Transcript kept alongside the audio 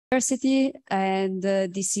University, and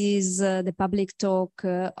this is the public talk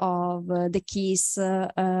of the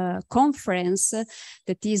QISS conference.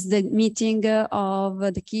 That is the meeting of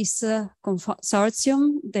the QISS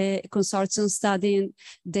consortium, the consortium studying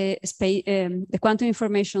the quantum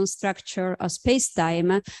information structure of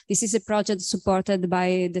space-time. This is a project supported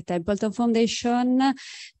by the Templeton Foundation,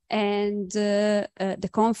 and the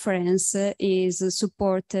conference is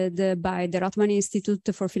supported by the Rothman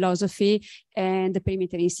Institute for Philosophy and the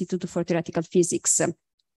Perimeter Institute for Theoretical Physics.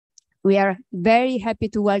 We are very happy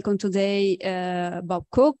to welcome today Bob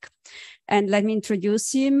Coecke, and let me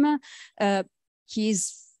introduce him.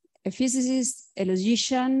 He's a physicist, a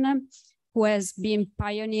logician, who has been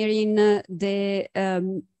pioneering the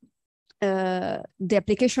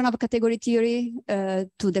application of category theory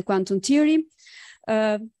to the quantum theory.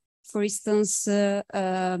 For instance,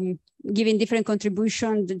 giving different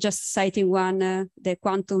contributions, just citing one, the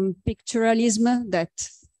quantum pictorialism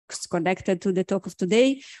that's connected to the talk of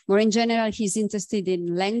today. More in general, he's interested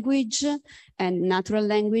in language and natural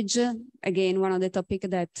language. Again, one of the topics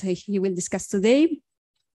that he will discuss today.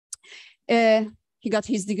 He got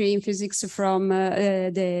his degree in physics from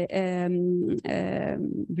the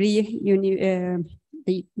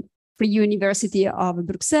Free University of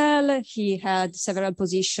Bruxelles. He had several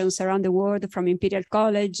positions around the world, from Imperial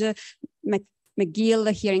College, McGill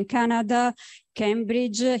here in Canada,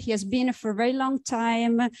 Cambridge. He has been for a very long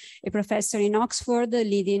time a professor in Oxford,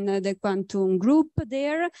 leading the quantum group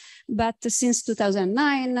there. But since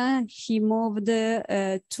 2009, he moved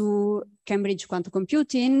to Cambridge Quantum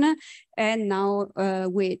Computing, and now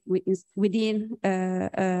within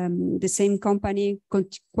the same company,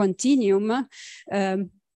 Quantinuum.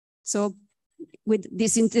 So with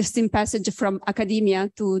this interesting passage from academia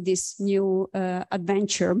to this new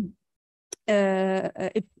adventure,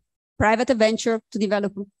 a private adventure to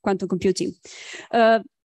develop quantum computing.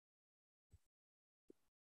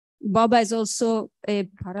 Bob has also a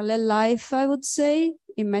parallel life, I would say,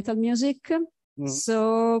 in metal music. Mm-hmm.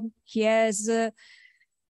 So he has a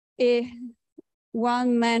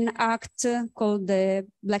one-man act called the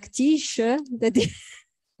Black Tish that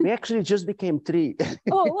we actually just became three.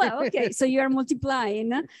 Oh, well, okay. So you are multiplying.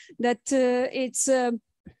 That it's,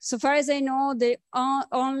 so far as I know, the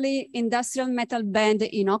only industrial metal band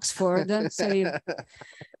in Oxford.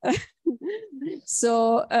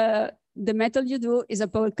 So, the metal you do is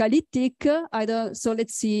apocalyptic. So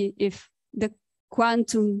let's see if the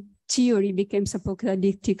quantum theory becomes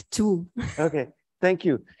apocalyptic too. Okay, thank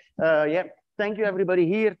you. Yeah, thank you everybody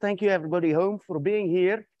here. Thank you everybody home for being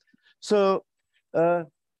here. So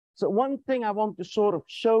one thing I want to sort of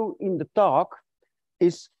show in the talk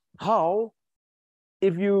is how,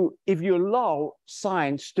 if you allow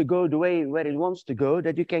science to go the way where it wants to go,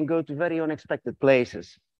 that you can go to very unexpected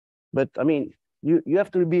places. But I mean, you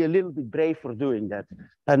have to be a little bit brave for doing that.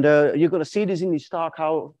 And you're going to see this in this talk,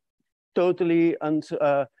 how totally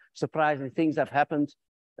surprising things have happened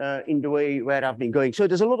in the way where I've been going. So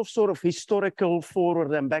there's a lot of sort of historical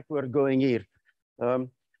forward and backward going here.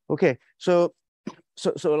 Okay, so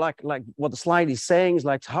like what the slide is saying is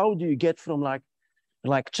like, how do you get from like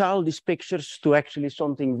childish pictures to actually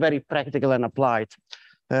something very practical and applied?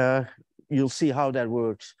 You'll see how that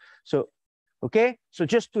works. So, okay, so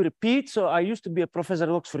just to repeat, so I used to be a professor at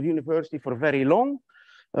Oxford University for very long.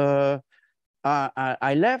 I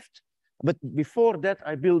left, but before that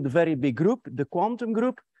I built a very big group, the quantum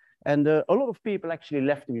group, and a lot of people actually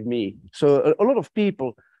left with me. So a lot of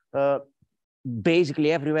people,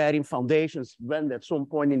 basically everywhere in foundations, went at some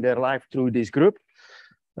point in their life through this group.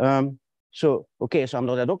 So I'm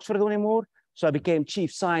not at Oxford anymore. So I became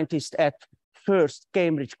chief scientist at first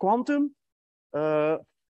Cambridge Quantum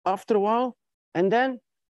after a while. And then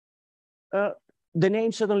the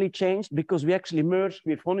name suddenly changed because we actually merged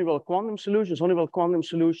with Honeywell Quantum Solutions. Honeywell Quantum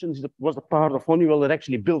Solutions was a part of Honeywell that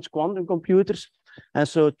actually builds quantum computers. And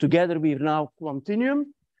so together we're now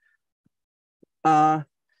Quantinuum.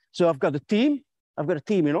 So I've got a team. I've got a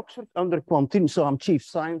team in Oxford under Quantinuum. So I'm chief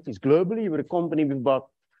scientist globally. We're a company with about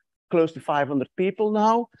close to 500 people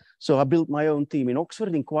now. So I built my own team in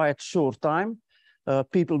Oxford in quite short time.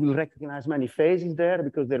 People will recognize many faces there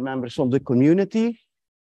because they're members from the community.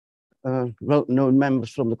 Well-known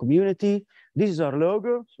members from the community. This is our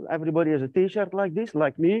logo. So everybody has a t-shirt like this,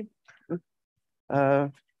 like me.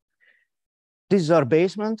 This is our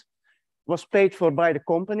basement. Was paid for by the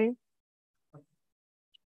company.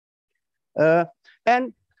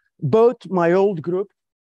 And both my old group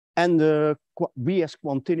and we as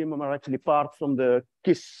Quantinuum are actually part from the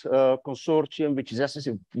QISS consortium, which is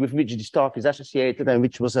with which this talk is associated and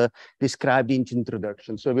which was described in the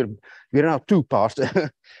introduction. So we're now two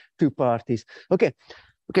parties. Okay,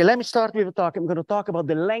 Okay, let me start with a talk. I'm going to talk about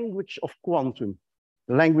the language of quantum.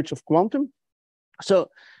 The language of quantum. So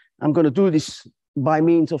I'm going to do this by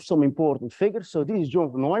means of some important figures. So this is John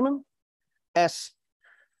von Neumann.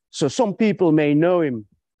 So some people may know him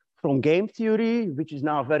from game theory, which is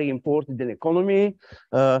now very important in economy.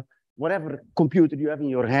 Whatever computer you have in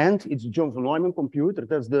your hand, it's a John von Neumann computer.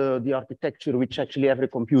 That's the architecture which actually every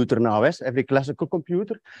computer now has, every classical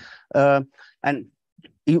computer. And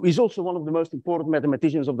he's also one of the most important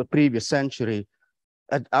mathematicians of the previous century.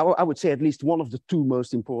 I would say at least one of the two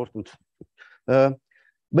most important.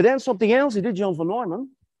 But then something else he did, John von Neumann,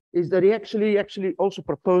 is that he actually also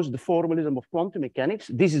proposed the formalism of quantum mechanics.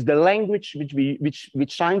 This is the language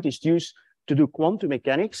which scientists use to do quantum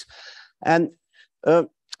mechanics. And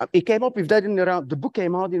he came up with that in around, the book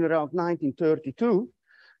came out in around 1932.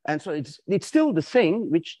 And so it's still the thing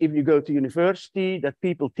which, if you go to university, that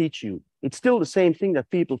people teach you. It's still the same thing that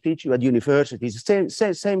people teach you at university. It's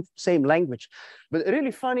the same language. But a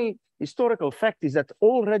really funny historical fact is that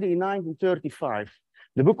already in 1935,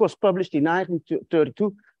 the book was published in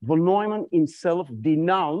 1932, von Neumann himself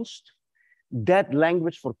denounced that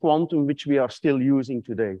language for quantum, which we are still using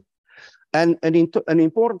today. And an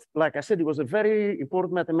important, like I said, he was a very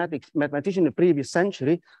important mathematician in the previous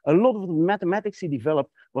century. A lot of the mathematics he developed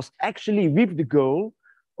was actually with the goal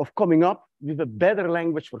of coming up with a better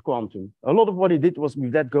language for quantum. A lot of what he did was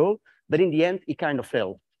with that goal, but in the end, he kind of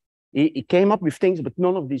failed. He came up with things, but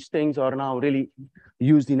none of these things are now really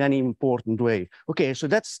used in any important way. Okay, so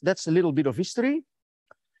that's a little bit of history.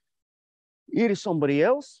 Here is somebody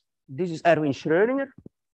else. This is Erwin Schrödinger.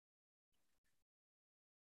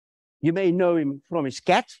 You may know him from his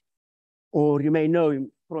cat, or you may know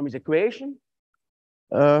him from his equation.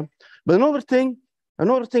 But another thing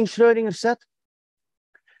Schrödinger said,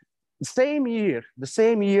 the same year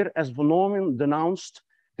as von Neumann denounced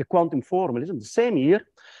the quantum formalism, the same year,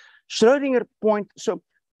 Schrödinger so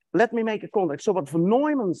let me make a context. So what von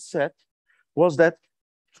Neumann said was that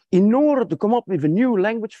in order to come up with a new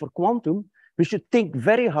language for quantum, we should think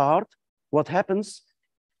very hard what happens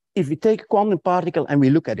if we take a quantum particle and we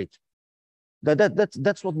look at it.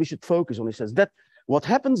 That's what we should focus on. He says that what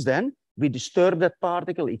happens then, we disturb that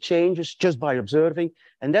particle, it changes just by observing,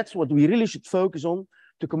 and that's what we really should focus on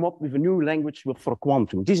to come up with a new language for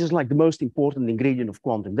quantum. This is like the most important ingredient of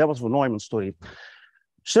quantum. That was von Neumann's story.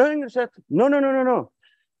 Schrödinger said, no.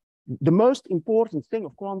 The most important thing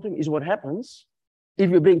of quantum is what happens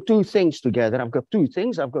if you bring two things together. I've got two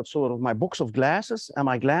things. I've got sort of my box of glasses and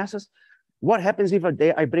my glasses. What happens if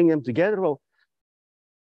I bring them together? Well,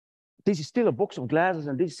 this is still a box of glasses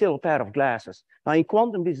and this is still a pair of glasses. Now in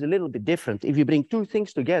quantum, this is a little bit different. If you bring two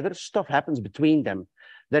things together, stuff happens between them.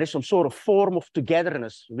 There is some sort of form of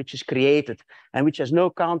togetherness which is created and which has no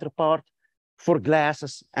counterpart for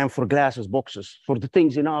glasses and for glasses boxes. For the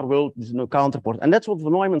things in our world, there's no counterpart. And that's what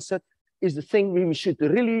von Neumann said is the thing we should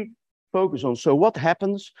really focus on. So what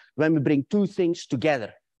happens when we bring two things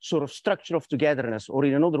together? Sort of structure of togetherness, or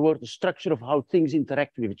in another word, the structure of how things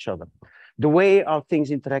interact with each other, the way how things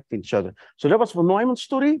interact with each other. So that was von Neumann's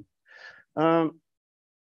story. Okay,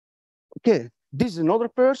 this is another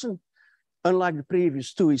person. Unlike the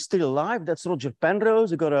previous two, he's still alive. That's Roger Penrose.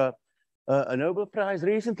 He got a Nobel Prize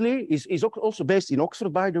recently. He's also based in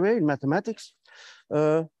Oxford, by the way, in mathematics.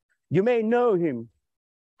 You may know him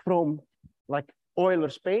from like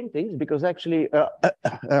Euler's paintings, because actually,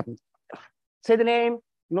 say the name.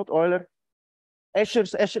 Not Euler,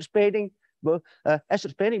 Escher's painting,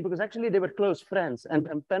 because actually they were close friends,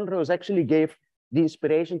 and Penrose actually gave the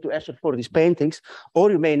inspiration to Escher for these paintings, or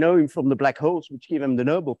you may know him from the black holes, which gave him the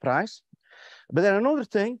Nobel Prize. But then another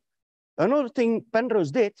thing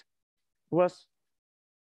Penrose did was,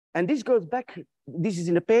 and this goes back, this is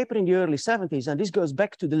in a paper in the early 70s, and this goes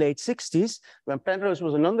back to the late 60s, when Penrose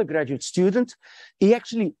was an undergraduate student. He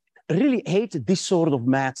actually really hated this sort of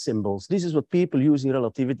math symbols. This is what people use in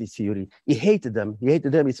relativity theory. He hated them. He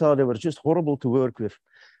thought they were just horrible to work with.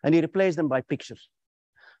 And he replaced them by pictures.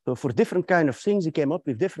 So for different kind of things, he came up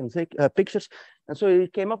with different pictures. And so he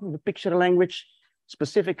came up with a picture language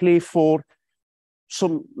specifically for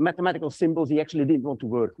some mathematical symbols he actually didn't want to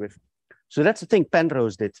work with. So that's the thing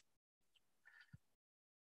Penrose did.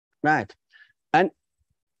 Right. And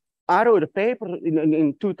I wrote a paper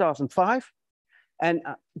in 2005. And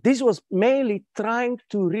this was mainly trying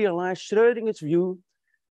to realize Schrödinger's view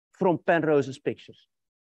from Penrose's pictures.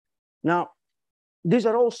 Now, these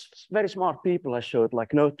are all very smart people I showed,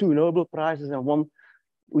 like two Nobel Prizes and one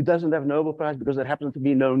who doesn't have a Nobel Prize because there happens to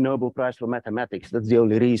be no Nobel Prize for mathematics. That's the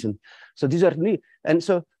only reason. So these are neat. And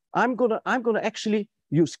so I'm gonna actually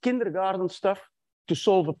use kindergarten stuff to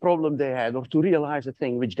solve a problem they had or to realize a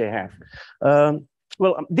thing which they have.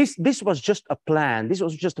 Well, this was just a plan. This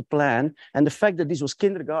was just a plan. And the fact that this was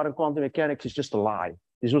kindergarten quantum mechanics is just a lie.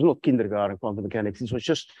 This was not kindergarten quantum mechanics. This was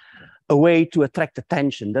just a way to attract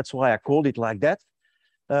attention. That's why I called it like that.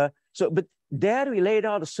 But there we laid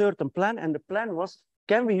out a certain plan, and the plan was,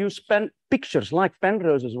 can we use pictures like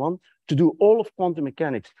Penrose's one to do all of quantum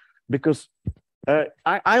mechanics? Because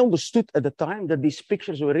I understood at the time that these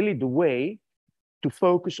pictures were really the way to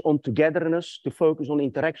focus on togetherness, to focus on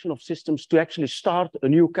interaction of systems, to actually start a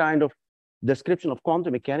new kind of description of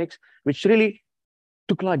quantum mechanics, which really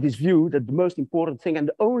took like this view that the most important thing and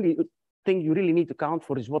the only thing you really need to count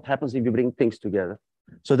for is what happens if you bring things together.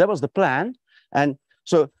 So that was the plan. And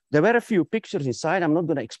so there were a few pictures inside. I'm not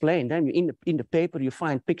going to explain them. In the paper, you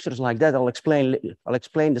find pictures like that. I'll explain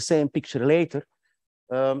the same picture later.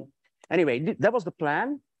 Anyway, that was the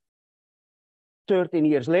plan. 13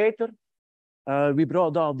 years later, we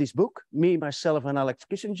brought out this book, me, myself, and Alex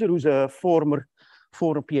Kissinger, who's a former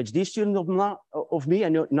PhD student of me,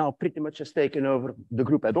 and now pretty much has taken over the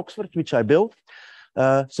group at Oxford, which I built.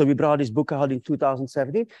 So we brought this book out in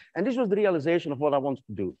 2017, and this was the realization of what I wanted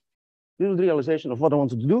to do.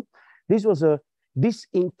 This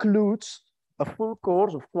includes a full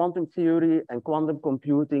course of quantum theory and quantum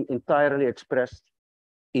computing entirely expressed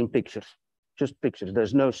in pictures, just pictures.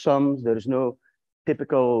 There's no sums, there is no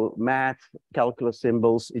typical math, calculus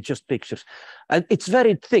symbols, it's just pictures. And it's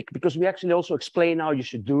very thick because we actually also explain how you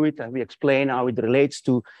should do it, and we explain how it relates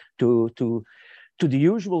to the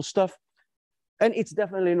usual stuff. And it's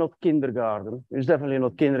definitely not kindergarten. It's definitely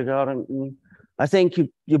not kindergarten. I think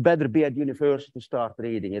you better be at university to start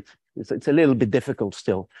reading it. It's a little bit difficult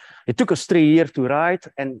still. It took us 3 years to write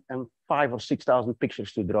and 5,000 or 6,000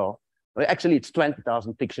 pictures to draw. Well, actually, it's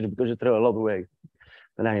 20,000 pictures because you throw a lot away.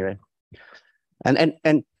 But anyway,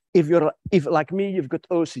 and if like me, you've got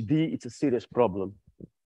OCD, it's a serious problem.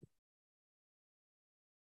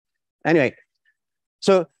 Anyway,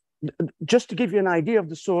 so just to give you an idea of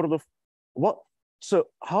the sort of so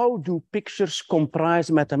how do pictures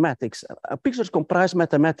comprise mathematics? Pictures comprise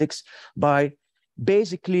mathematics by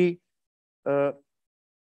basically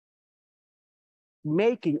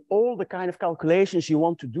making all the kind of calculations you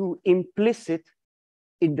want to do implicit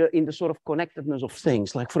in the sort of connectedness of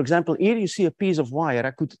things. Like, for example, here you see a piece of wire.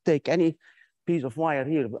 I could take any piece of wire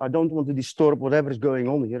here. I don't want to disturb whatever is going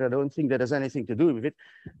on here. I don't think that has anything to do with it.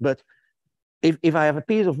 But if I have a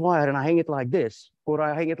piece of wire and I hang it like this, or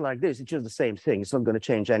I hang it like this, it's just the same thing. It's not going to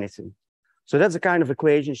change anything. So that's the kind of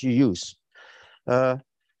equations you use. And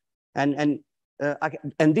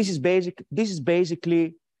this is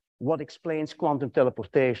basically what explains quantum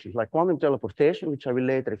teleportation. Like quantum teleportation, which I will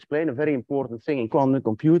later explain, a very important thing in quantum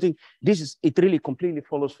computing. It really completely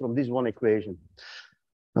follows from this one equation.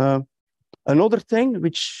 Another thing,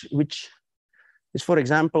 which is, for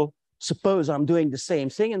example, suppose I'm doing the same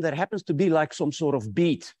thing and there happens to be like some sort of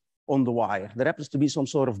bead on the wire. There happens to be some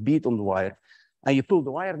sort of bead on the wire. And you pull the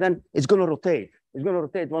wire, then it's going to rotate. It's going to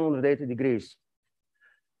rotate 180 degrees.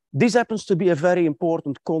 This happens to be a very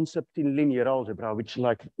important concept in linear algebra, which,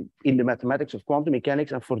 like in the mathematics of quantum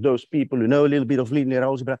mechanics, and for those people who know a little bit of linear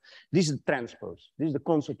algebra, this is the transpose. This is the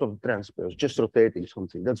concept of the transpose, just rotating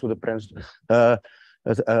something. That's what the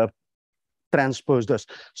transpose does.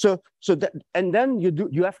 So that, and then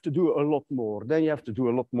you have to do a lot more. Then you have to do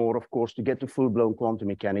a lot more, of course, to get to full-blown quantum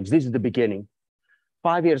mechanics. This is the beginning.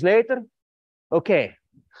 5 years later, okay,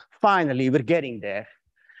 finally we're getting there.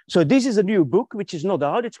 So this is a new book, which is not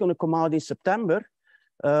out. It's going to come out in September.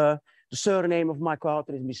 The surname of my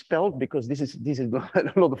co-author is misspelled because this is not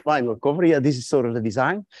the final cover. Yeah, this is sort of the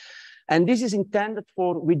design. And this is intended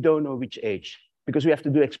for we don't know which age, because we have to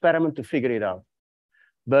do experiment to figure it out.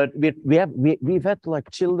 But we've had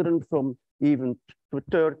like children from even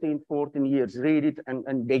 13, 14 years read it,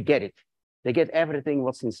 and they get it. They get everything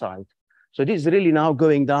what's inside. So this is really now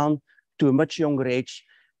going down to a much younger age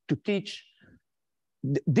to teach.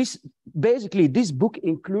 This book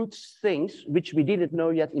includes things which we didn't know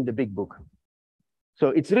yet in the big book. So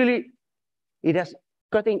it has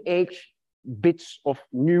cutting edge bits of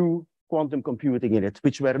new quantum computing in it,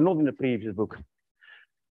 which were not in the previous book.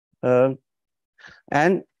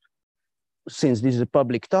 And since this is a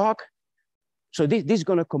public talk, so this is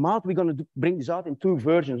going to come out. We're going to bring this out in 2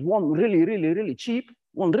 versions. One really cheap,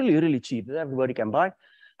 one really cheap that everybody can buy,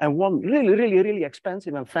 and one really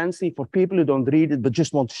expensive and fancy for people who don't read it but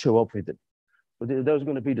just want to show up with it. So those are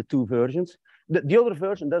going to be the 2 versions. The other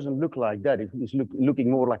version doesn't look like that. It's looking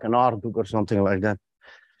more like an art book or something like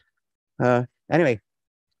that. Anyway,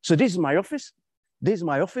 so this is my office. This is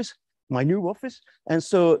my office, my new office. And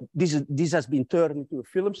so this has been turned into a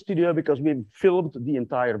film studio because we've filmed the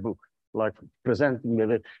entire book. like presenting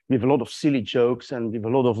with a lot of silly jokes and with a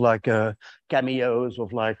lot of like cameos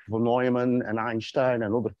of like von Neumann and Einstein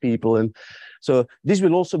and other people. And so this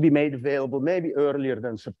will also be made available maybe earlier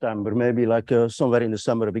than September, maybe like somewhere in the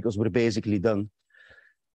summer, because we're basically done.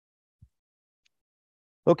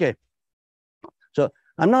 Okay, so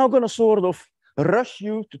I'm now going to sort of rush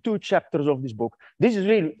you to 2 chapters of this book. This is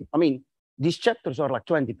really, I mean, these chapters are like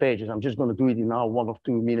 20 pages. I'm just going to do it in now 1 or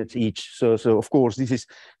 2 minutes each. So of course, this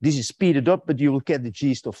is speeded up, but you will get the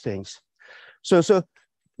gist of things. So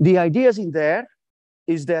the ideas in there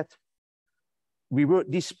is that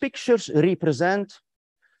these pictures represent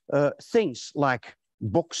things like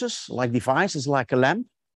boxes, like devices, like a lamp.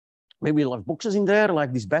 We will have boxes in there,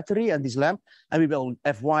 like this battery and this lamp, and we will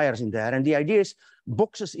have wires in there. And the idea is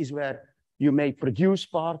boxes is where you may produce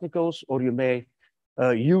particles, or you may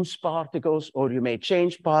use particles, or you may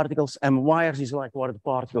change particles, and wires is like where the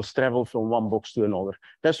particles travel from one box to another.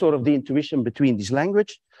 That's sort of the intuition between this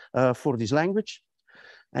language, for this language.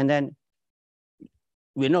 And then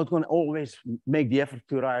we're not going to always make the effort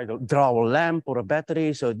to draw a lamp or a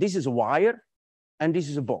battery. So this is a wire, and this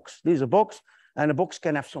is a box. This is a box, and a box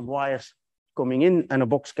can have some wires coming in, and a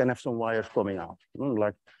box can have some wires coming out.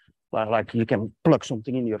 Like you can plug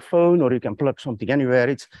something in your phone, or you can plug something anywhere.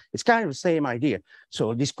 It's kind of the same idea.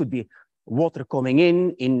 So this could be water coming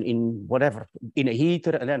in whatever, in a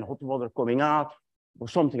heater, and then hot water coming out, or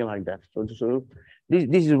something like that. So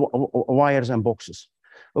this is wires and boxes.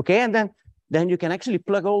 Okay, and then you can actually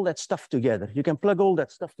plug all that stuff together. You can plug all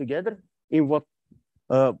that stuff together in what,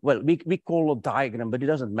 well, we call a diagram, but it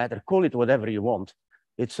doesn't matter. Call it whatever you want.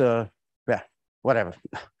 It's yeah, whatever.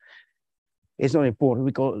 It's not important.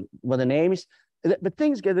 We call it what the name is. But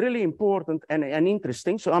things get really important and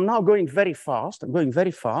interesting. So I'm now going very fast. I'm going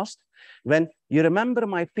very fast. When you remember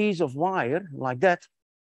my piece of wire like that,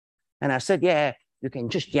 and I said, yeah, you can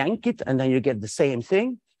just yank it, and then you get the same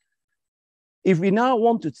thing. If we now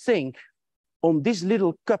want to think on this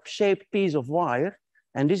little cup-shaped piece of wire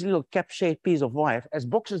and this little cap-shaped piece of wire as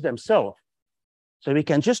boxes themselves, so we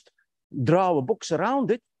can just draw a box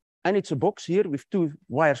around it, and it's a box here with 2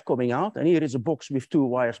 wires coming out, and here is a box with 2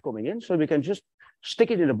 wires coming in. So we can just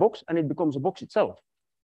stick it in a box, and it becomes a box itself.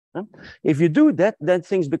 If you do that, then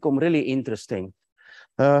things become really interesting,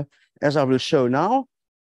 as I will show now.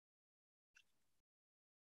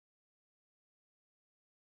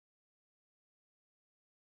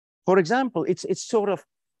 For example, it's sort of,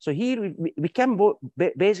 so here we can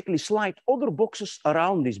basically slide other boxes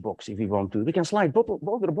around this box if we want to. We can slide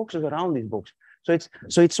other boxes around this box.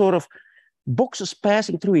 So it's sort of boxes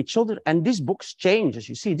passing through each other, and this box changes.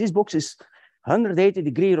 You see, this box is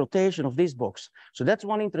 180-degree rotation of this box. So that's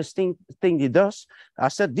one interesting thing it does. I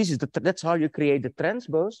said that's how you create the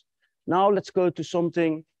transpose. Now let's go to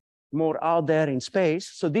something more out there in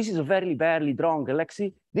space. So this is a very badly drawn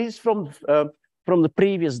galaxy. This is from the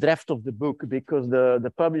previous draft of the book, because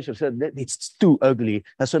the publisher said that it's too ugly.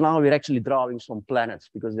 And so now we're actually drawing some planets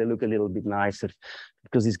because they look a little bit nicer,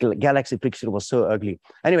 because this galaxy picture was so ugly.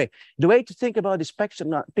 Anyway, the way to think about this picture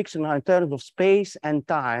now in terms of space and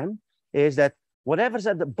time is that whatever's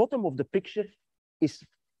at the bottom of the picture is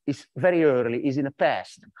very early, is in the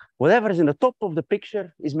past. Whatever is in the top of the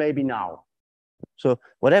picture is maybe now. So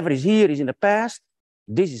whatever is here is in the past,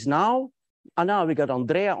 this is now. And now we got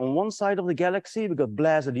Andrea on one side of the galaxy, we got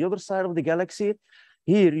Blaise on the other side of the galaxy.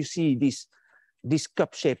 Here you see this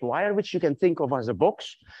cup-shaped wire, which you can think of as a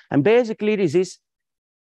box. And basically this is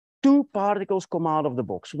 2 particles come out of the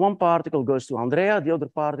box. One particle goes to Andrea, the other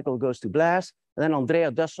particle goes to Blaise, and then Andrea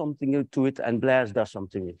does something to it and Blaise does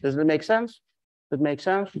something to it. Does that make sense? That makes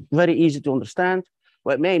sense? Very easy to understand.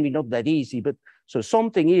 Well, maybe not that easy, but so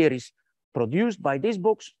something here is produced by this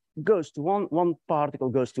box, goes to one particle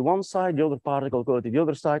goes to one side, the other particle goes to the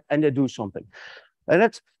other side, and they do something. And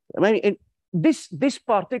that's, I mean, this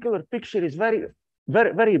particular picture is very,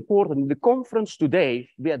 very, very important. In the conference today,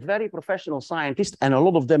 we had very professional scientists, and a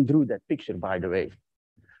lot of them drew that picture, by the way.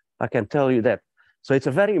 I can tell you that. So it's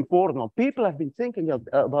a very important one. People have been thinking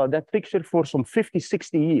about that picture for some 50,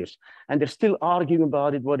 60 years, and they're still arguing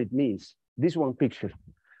about it, what it means. This one picture.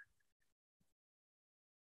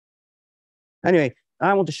 Anyway,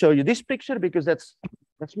 I want to show you this picture because that's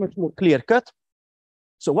much more clear cut.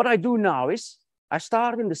 So what I do now is I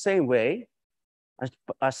start in the same way.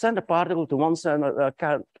 I send a particle to one side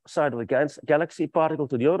of the galaxy, particle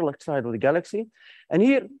to the other side of the galaxy. And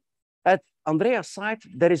here at Andrea's side,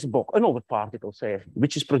 there is a box, another particle, say,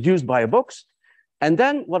 which is produced by a box. And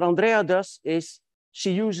then what Andrea does is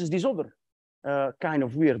she uses this other kind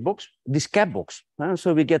of weird box, this cap box.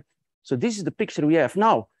 So this is the picture we have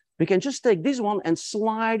now. We can just take this one and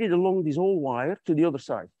slide it along this whole wire to the other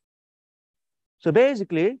side. So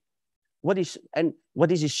basically, what this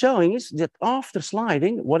is showing is that after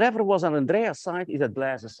sliding, whatever was on Andrea's side is at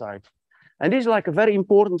Blase's side. And this is like a very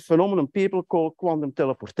important phenomenon people call quantum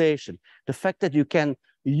teleportation. The fact that you can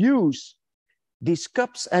use these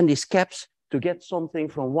cups and these caps to get something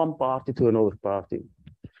from one party to another party.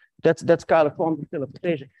 That's kind of quantum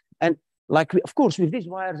teleportation. And like, of course, with these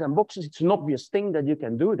wires and boxes, it's an obvious thing that you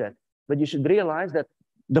can do that. But you should realize that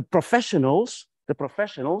the professionals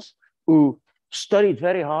who studied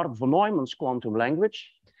very hard von Neumann's quantum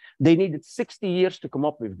language, they needed 60 years to come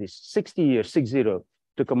up with this, 60 years, 60,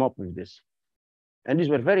 to come up with this. And these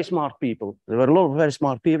were very smart people. There were a lot of very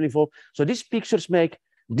smart people involved. So these pictures make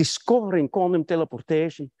discovering quantum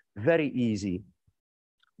teleportation very easy.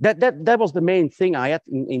 That was the main thing I had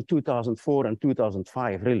in 2004 and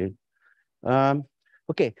 2005, really.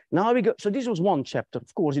 Okay, now we go. So this was one chapter.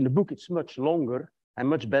 Of course, in the book, it's much longer and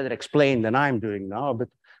much better explained than I'm doing now. But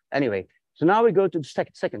anyway, so now we go to the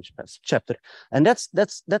second chapter. And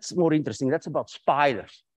that's more interesting. That's about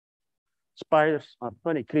spiders. Spiders are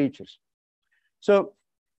funny creatures. So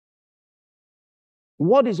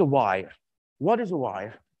what is a wire? What is a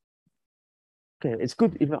wire? Okay, it's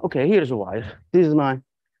good. Okay, here's a wire. These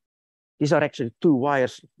are actually two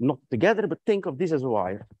wires not together, but think of this as a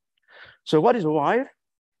wire. So what is a wire?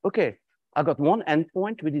 Okay, I got one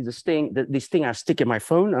endpoint, which is this thing I stick in my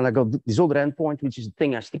phone, and I got this other endpoint, which is the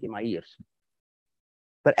thing I stick in my ears.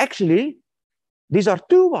 But actually, these are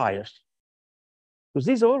two wires, because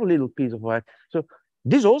these are a little piece of wire. So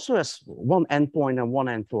this also has one endpoint and one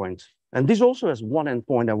endpoint. And this also has one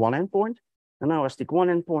endpoint and one endpoint. And now I stick one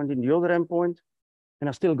endpoint in the other endpoint, and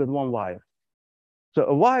I still got one wire. So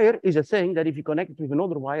a wire is a thing that if you connect it with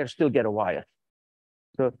another wire, still get a wire.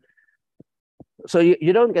 So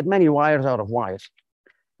you don't get many wires out of wires.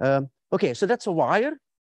 Okay, so that's a wire.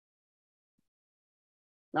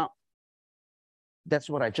 Now, that's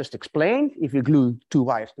what I just explained. If you glue two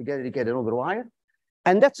wires together, you get another wire.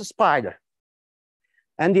 And that's a spider.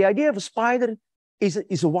 And the idea of a spider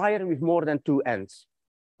is a wire with more than two ends.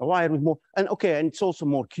 A wire with more, and okay, and it's also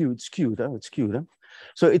more cute. It's cute, huh? It's cute, huh?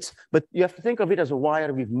 So but you have to think of it as a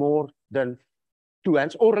wire with more than two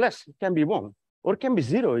ends, or less. It can be one, or it can be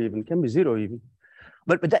zero even. It can be zero even.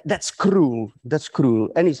 But that's cruel. That's cruel.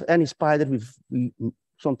 Any spider with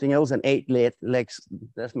something else than 8 legs,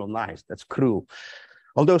 that's not nice. That's cruel.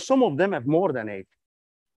 Although some of them have more than 8.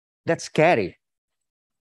 That's scary.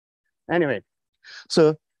 Anyway,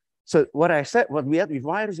 so what I said, what we had with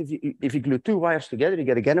wires, if you glue two wires together, you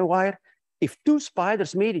get again a wire. If two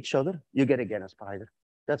spiders meet each other, you get again a spider.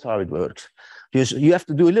 That's how it works. You have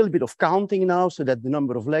to do a little bit of counting now so that the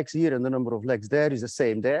number of legs here and the number of legs there is the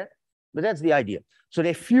same there. But that's the idea. So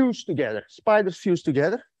they fuse together. Spiders fuse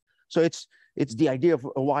together. So it's the idea of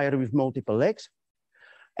a wire with multiple legs.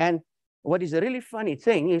 And what is a really funny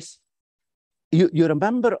thing is, you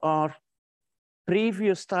remember our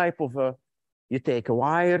previous type of you take a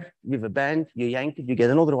wire with a band, you yank it, you get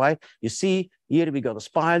another wire. You see, here we got a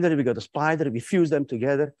spider, we fuse them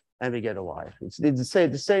together, and we get a wire. It's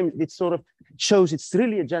the same, it sort of shows it's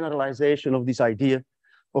really a generalization of this idea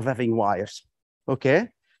of having wires. Okay,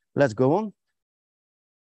 let's go on.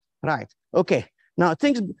 Right, okay. Now,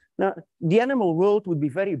 the animal world would be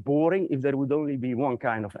very boring if there would only be one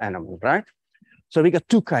kind of animal, right? So we got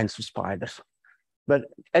two kinds of spiders. But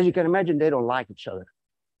as you can imagine, they don't like each other.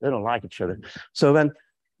 They don't like each other. So when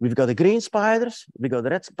we've got the green spiders, we got the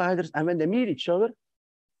red spiders, and when they meet each other,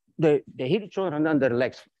 they hit each other, and then their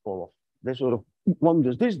legs fall off. They sort of, one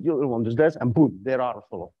does this, the other one does that, and boom, their arms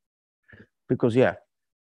fall off. Because yeah,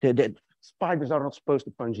 the spiders are not supposed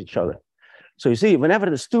to punch each other. So you see, whenever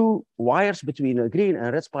there's two wires between a green and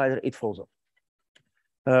a red spider, it falls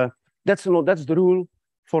off. That's the rule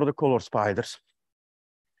for the color spiders.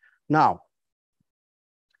 Now,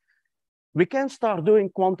 we can start doing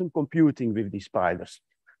quantum computing with these spiders.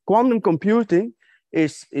 Quantum computing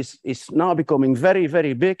is now becoming very,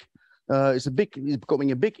 very big. It's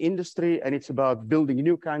becoming a big industry, and it's about building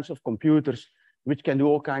new kinds of computers which can do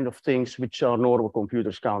all kinds of things which our normal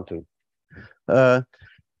computers can't do. So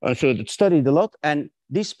it's studied a lot, and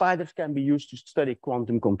these spiders can be used to study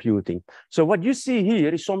quantum computing. So what you see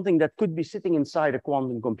here is something that could be sitting inside a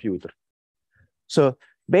quantum computer. So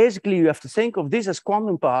basically, you have to think of this as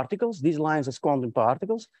quantum particles, these lines as quantum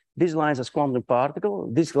particles, these lines as quantum particle,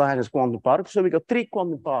 this line as quantum particles. So we got 3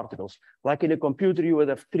 quantum particles. Like in a computer, you would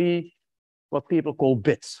have 3 what people call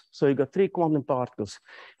bits. So you got 3 quantum particles.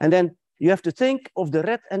 And then you have to think of the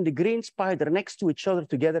red and the green spider next to each other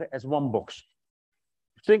together as one box.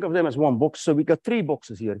 Think of them as one box. So we got 3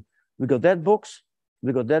 boxes here. We got that box,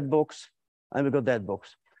 we got that box, and we got that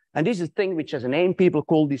box. And this is a thing which has a name. People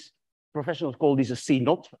call this professionals call this a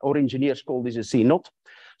C0, or engineers call this a C0.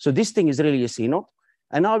 So this thing is really a C0.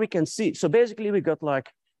 And now we can see, so basically we got like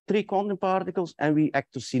 3 quantum particles and we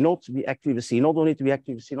act to C0, we act with a C0 on it, we act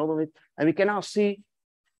with a C0 on it. And we can now see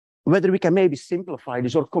whether we can maybe simplify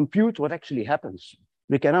this or compute what actually happens.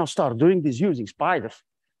 We can now start doing this using spiders.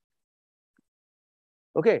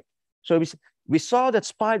 Okay, so we saw that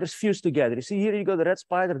spiders fuse together. You see here you got the red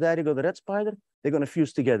spider, there you got the red spider, they're going to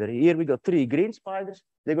fuse together. Here we got 3 green spiders,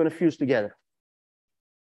 they're going to fuse together.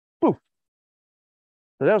 Poof.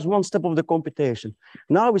 So that was one step of the computation.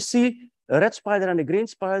 Now we see a red spider and a green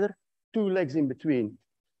spider, 2 legs in between.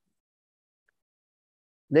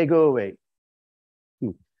 They go away.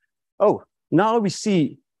 Oh, now we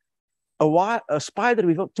see a spider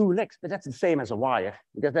with 2 legs, but that's the same as a wire,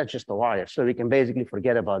 because that's just a wire. So we can basically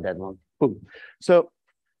forget about that one. Boom. So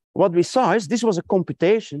what we saw is this was a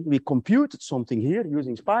computation. We computed something here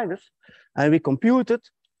using spiders, and we computed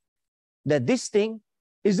that this thing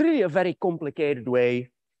is really a very complicated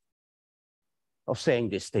way of saying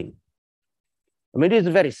this thing. I mean, it's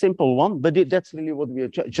a very simple one, but that's really what we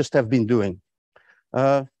just have been doing.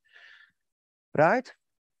 Right?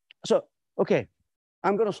 So, okay.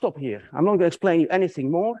 I'm going to stop here. I'm not going to explain you anything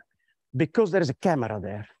more because there is a camera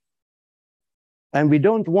there. And we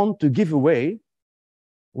don't want to give away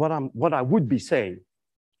what I would be saying.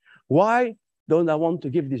 Why don't I want to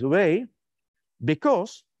give this away?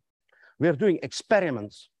 Because we are doing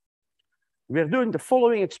experiments. We are doing the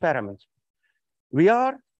following experiment. We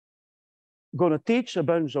are going to teach a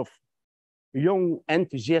bunch of young,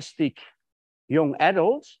 enthusiastic, young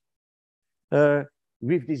adults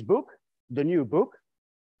with this book, the new book.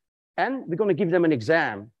 And we're going to give them an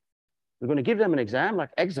exam. We're going to give them an exam, like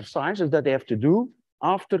exercises that they have to do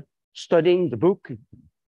after studying the book,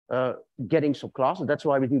 getting some classes. That's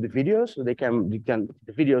why we do the videos. So the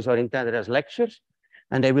videos are intended as lectures,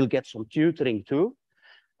 and they will get some tutoring too.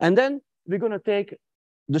 And then we're going to take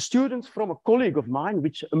the students from a colleague of mine,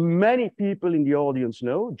 which many people in the audience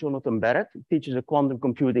know, Jonathan Barrett, teaches a quantum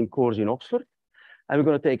computing course in Oxford. And we're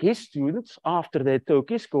going to take his students after they took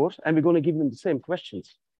his course, and we're going to give them the same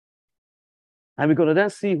questions. And we're going to then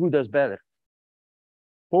see who does better.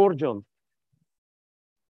 Poor John.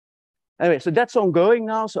 Anyway, so that's ongoing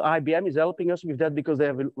now. So IBM is helping us with that because they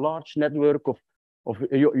have a large network of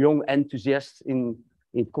young enthusiasts in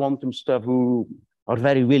quantum stuff who are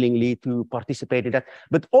very willingly to participate in that.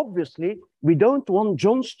 But obviously, we don't want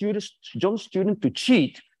John's student to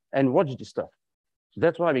cheat and watch this stuff. So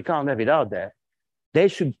that's why we can't have it out there. They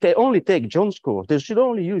only take John's course. They should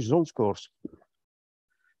only use John's course.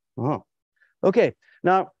 Okay,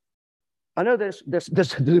 now I know there's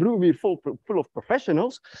the room here full of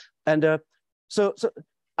professionals, and so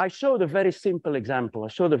I showed a very simple example.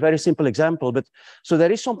 But so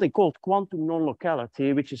there is something called quantum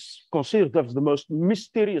non-locality, which is considered as the most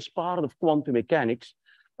mysterious part of quantum mechanics,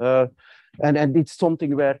 and it's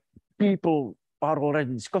something where people are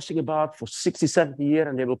already discussing about for 60, 70 years,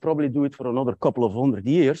 and they will probably do it for another couple of 100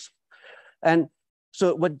 years, and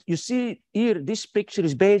so what you see here, this picture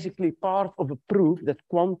is basically part of a proof that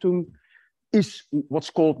quantum is what's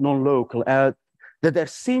called non-local, that there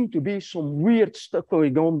seem to be some weird stuff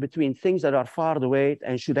going on between things that are far away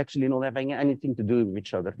and should actually not have anything to do with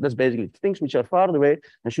each other. That's basically things which are far away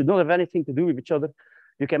and should not have anything to do with each other.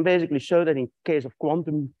 You can basically show that in case of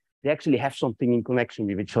quantum, they actually have something in connection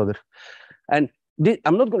with each other. And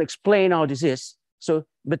I'm not going to explain how this is.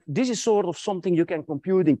 But this is sort of something you can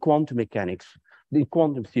compute in quantum mechanics. In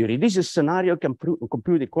quantum theory, this is a scenario can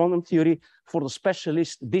compute in quantum theory. For the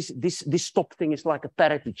specialist, this top thing is like a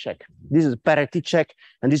parity check. This is a parity check,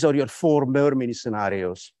 and these are your 4 Mermini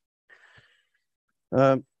scenarios.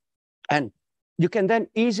 And you can then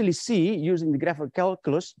easily see, using the graphical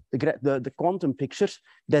calculus, the quantum pictures,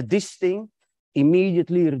 that this thing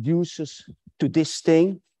immediately reduces to this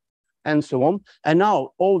thing, and so on. And now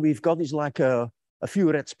all we've got is like a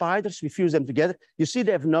few red spiders. We fuse them together. You see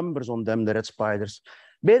they have numbers on them, the red spiders.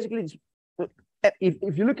 Basically,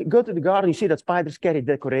 if you go to the garden, you see that spiders carry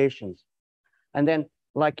decorations. And then,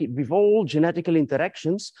 like with all genetical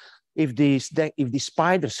interactions, if these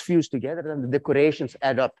spiders fuse together, then the decorations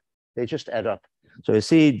add up. They just add up. So you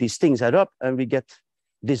see these things add up, and we get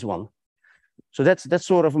this one. So that's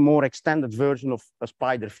sort of a more extended version of a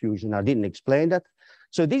spider fusion. I didn't explain that.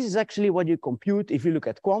 So this is actually what you compute if you look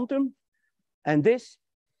at quantum. And this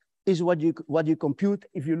is what you compute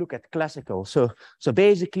if you look at classical. So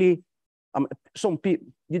basically, some people,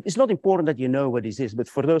 it's not important that you know what this is, but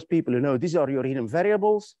for those people who know, these are your hidden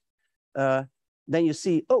variables. Then you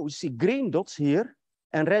see green dots here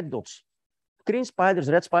and red dots. Green spiders,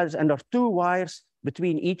 red spiders, and there are 2 wires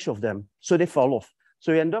between each of them. So they fall off.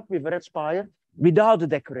 So you end up with a red spider without the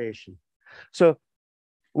decoration. So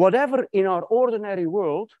whatever in our ordinary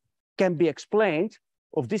world can be explained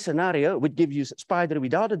of this scenario, which gives you a spider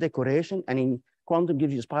without a decoration, and in quantum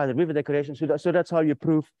gives you a spider with a decoration. So that's how you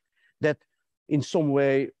prove that in some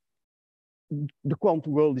way the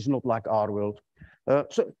quantum world is not like our world.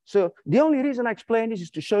 So the only reason I explain this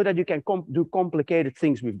is to show that you can do complicated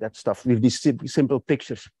things with that stuff, with these simple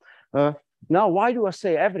pictures. Now, why do I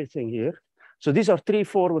say everything here? So these are 3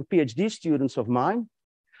 former PhD students of mine.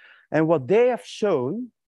 And what they have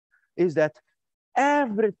shown is that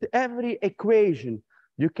every equation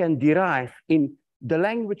you can derive in the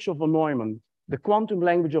language of von Neumann, the quantum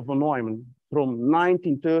language of von Neumann from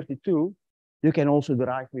 1932, you can also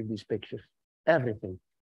derive with these pictures. Everything.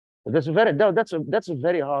 That's a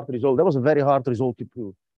very hard result. That was a very hard result to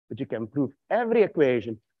prove. But you can prove every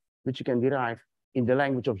equation which you can derive in the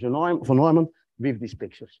language of von Neumann with these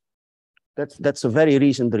pictures. That's a very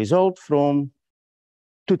recent result from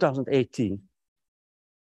 2018.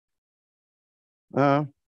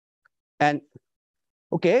 And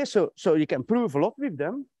okay, so you can prove a lot with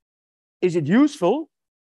them. Is it useful?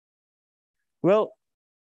 Well,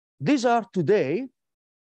 these are today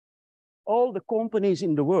all the companies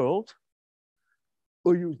in the world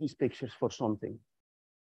who use these pictures for something.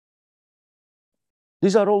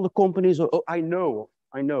 These are all the companies I know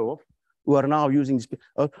of who are now using this.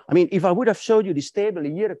 I mean, if I would have showed you this table a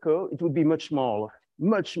year ago, it would be much smaller,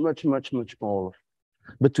 much smaller.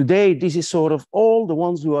 But today, this is sort of all the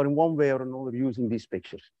ones who are in one way or another using these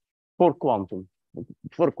pictures for quantum,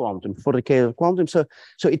 for the case of quantum. So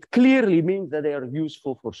it clearly means that they are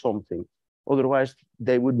useful for something. Otherwise,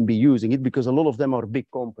 they wouldn't be using it because a lot of them are big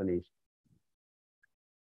companies.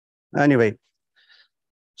 Anyway,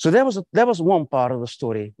 so that was one part of the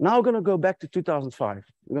story. Now we're going to go back to 2005.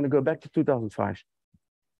 We're going to go back to 2005.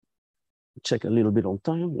 Check a little bit on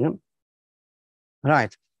time. Yeah.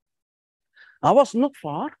 Right. I was not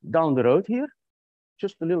far down the road here,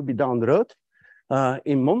 just a little bit down the road,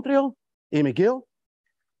 in Montreal, in McGill.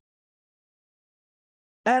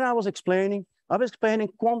 And I was explaining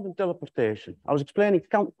quantum teleportation.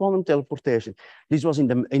 This was in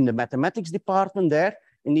the mathematics department there.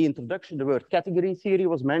 In the introduction, the word category theory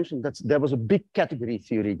was mentioned. There was a big category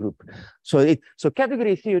theory group. So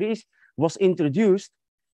category theories was introduced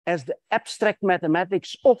as the abstract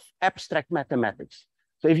mathematics of abstract mathematics.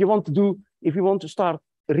 So if you want to start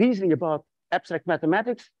reasoning about abstract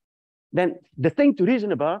mathematics, then the thing to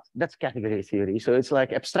reason about, that's category theory. So it's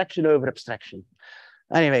like abstraction over abstraction.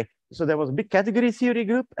 Anyway, so there was a big category theory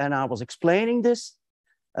group, and I was explaining this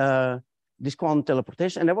quantum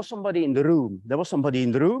teleportation, and there was somebody in the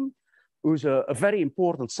room. Who's a very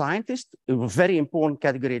important scientist, a very important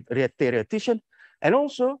category theoretician, and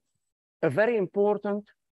also a very important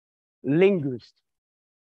linguist.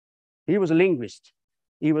 He was a linguist.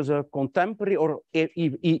 He was a contemporary or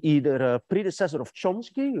either a predecessor of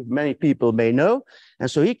Chomsky, many people may know.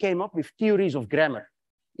 And so he came up with theories of grammar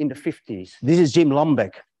in the 50s. This is Jim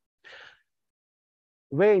Lambeck.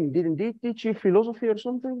 Wayne, didn't he teach you philosophy or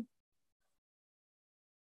something?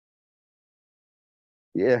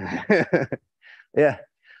 Yeah. Yeah.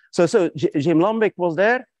 So Jim Lambeck was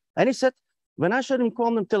there, and he said, when I showed him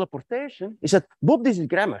quantum teleportation, he said, Bob, this is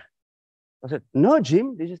grammar. I said, no,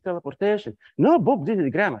 Jim, this is teleportation. No, Bob, this is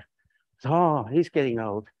grammar. Oh, he's getting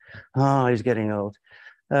old. Oh, he's getting old.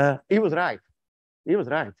 He was right. He was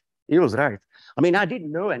right. He was right. I mean, I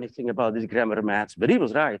didn't know anything about this grammar maths, but he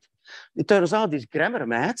was right. It turns out this grammar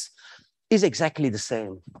maths is exactly the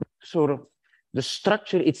same. Sort of the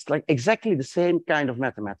structure, it's like exactly the same kind of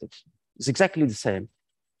mathematics. It's exactly the same.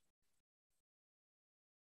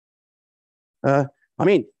 I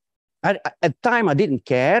mean, at the time I didn't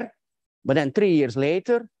care, but then 3 years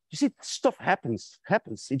later, you see, stuff happens.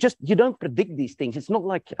 You don't predict these things. It's not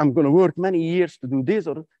like I'm going to work many years to do this,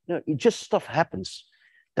 or no, stuff happens.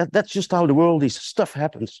 That's just how the world is. Stuff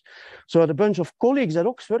happens. So I had a bunch of colleagues at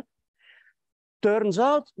Oxford. Turns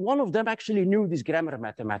out one of them actually knew this grammar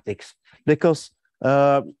mathematics, because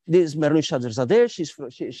this is Marnusha Zadeh,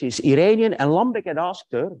 she's Iranian, and Lambeck had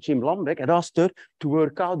asked her, Jim Lambeck had asked her to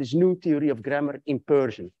work out this new theory of grammar in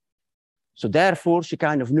Persian. So therefore, she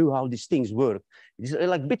kind of knew how these things work. It's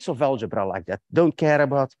like bits of algebra like that. Don't care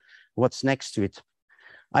about what's next to it.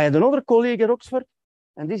 I had another colleague at Oxford,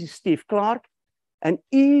 and this is Steve Clark, and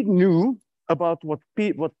he knew about what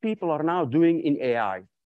people are now doing in AI.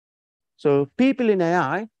 So people in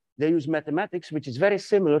AI, they use mathematics, which is very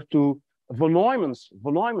similar to von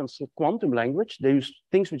Neumann's quantum language. They use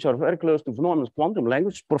things which are very close to von Neumann's quantum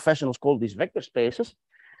language. Professionals call these vector spaces.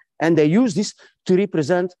 And they use this to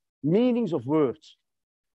represent meanings of words.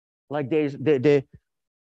 Like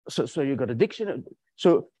So you got a dictionary.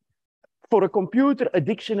 So for a computer, a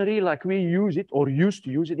dictionary like we use it or used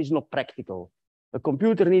to use it is not practical. A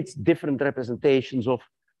computer needs different representations of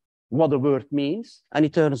what a word means. And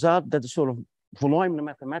it turns out that the sort of volume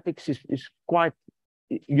mathematics is quite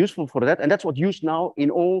useful for that. And that's what's used now in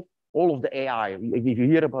all of the AI. If you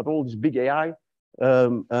hear about all these big AI,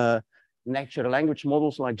 natural language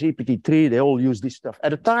models like GPT-3, they all use this stuff.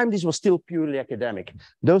 At the time, this was still purely academic.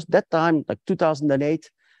 That time, like 2008,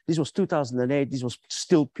 this was 2008, this was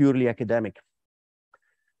still purely academic.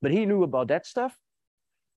 But he knew about that stuff.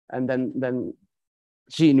 And then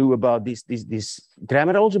she knew about this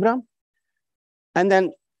grammar algebra. And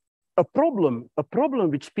then a problem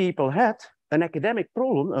which people had, an academic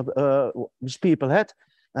problem which people had,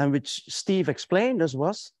 and which Steve explained us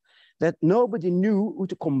was that nobody knew how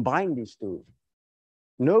to combine these two.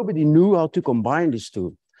 Nobody knew how to combine these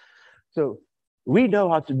two. So we know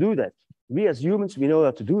how to do that. We as humans, we know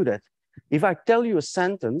how to do that. If I tell you a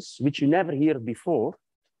sentence which you never heard before,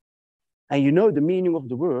 and you know the meaning of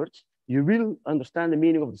the word, you will understand the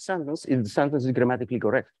meaning of the sentence if the sentence is grammatically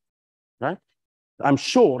correct, right? I'm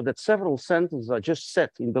sure that several sentences I just said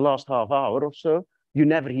in the last half hour or so, you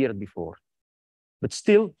never heard before. But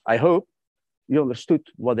still, I hope you understood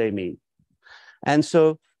what they mean. And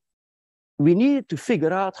so we needed to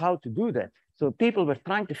figure out how to do that. So people were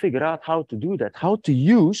trying to figure out how to do that, how to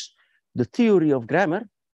use the theory of grammar,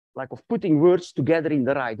 like of putting words together in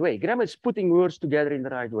the right way. Grammar is putting words together in the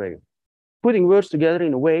right way. Putting words together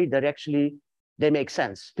in a way that actually they make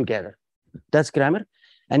sense together. That's grammar.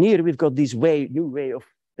 And here we've got this new way of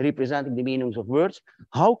representing the meanings of words.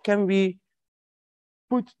 How can we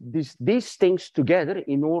put these things together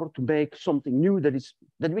in order to make something new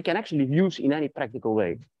that we can actually use in any practical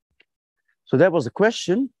way? So that was the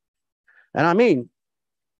question. And I mean,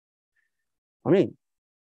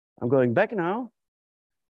 I'm going back now.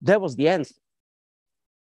 That was the answer.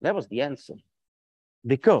 That was the answer.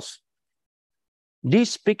 Because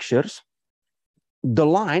these pictures, the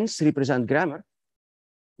lines represent grammar.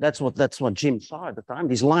 That's what Jim saw at the time.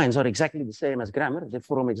 These lines are exactly the same as grammar. They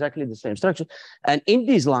form exactly the same structure. And in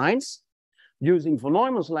these lines, using von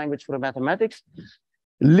Neumann's language for mathematics,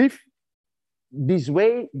 live this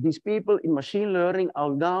way, these people in machine learning are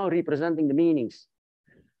now representing the meanings.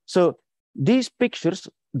 So these pictures,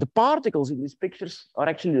 the particles in these pictures are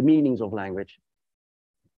actually the meanings of language.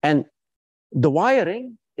 And the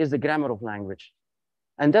wiring is the grammar of language.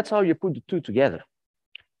 And that's how you put the two together.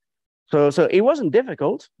 So it wasn't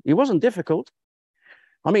difficult. It wasn't difficult.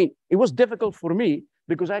 I mean, it was difficult for me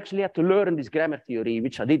because I actually had to learn this grammar theory,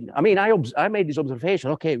 which I didn't. I mean, I made this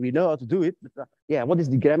observation. Okay, we know how to do it. But yeah, what is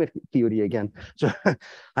the grammar theory again? So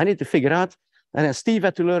I need to figure out. And then Steve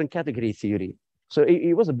had to learn category theory. So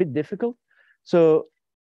it was a bit difficult. So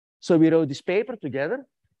we wrote this paper together,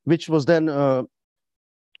 which was then,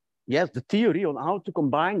 yes, the theory on how to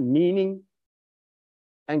combine meaning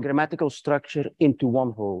and grammatical structure into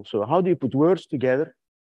one whole. So how do you put words together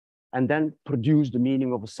and then produce the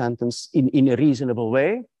meaning of a sentence in a reasonable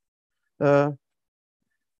way? I'm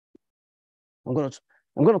gonna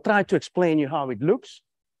try to explain you how it looks.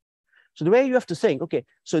 So the way you have to think, okay,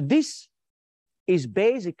 so this is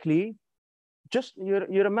basically just,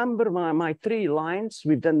 you remember my three lines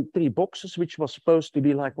with then three boxes, which was supposed to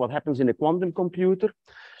be like what happens in a quantum computer.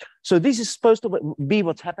 So this is supposed to be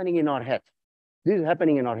what's happening in our head. This is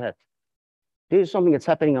happening in our head. This is something that's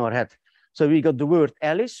happening in our head. So we got the word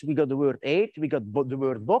Alice, we got the word 8, we got the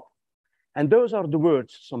word Bob, and those are the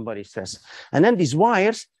words, somebody says. And then these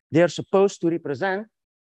wires, they are supposed to represent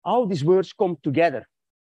how these words come together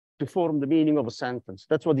to form the meaning of a sentence.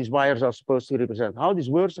 That's what these wires are supposed to represent, how these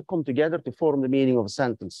words come together to form the meaning of a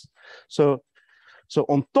sentence. So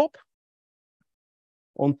on top,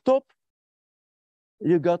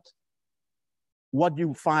 you got what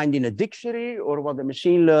you find in a dictionary or what the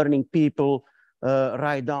machine learning people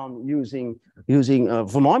write down using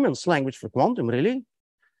von Neumann's language for quantum, really.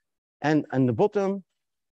 And the bottom,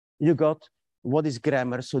 you got what is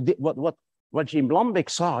grammar. So what Jim Lambeck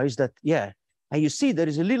saw is that, yeah, and you see there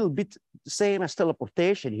is a little bit the same as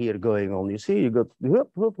teleportation here going on. You see, you got whoop,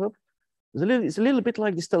 whoop, whoop. It's a little bit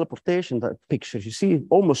like this teleportation picture. You see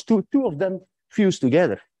almost two of them fused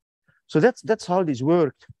together. So that's how this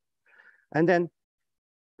worked. And then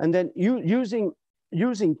using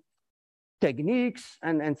techniques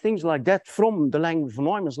and things like that from the language, von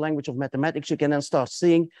Neumann's language of mathematics, you can then start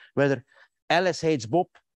seeing whether Alice hates Bob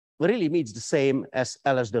really means the same as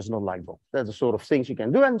Alice does not like Bob. That's the sort of things you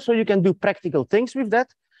can do. And so you can do practical things with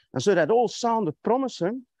that. And so that all sounded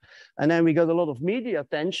promising. And then we got a lot of media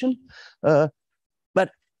attention.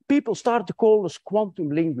 But people started to call us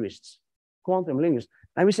quantum linguists. Quantum linguists.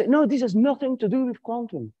 And we say, no, this has nothing to do with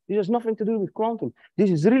quantum. This has nothing to do with quantum. This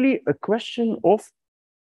is really a question of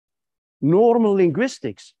normal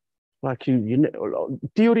linguistics, like you know,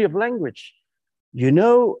 theory of language. You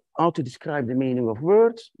know how to describe the meaning of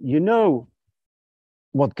words. You know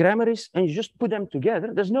what grammar is, and you just put them together.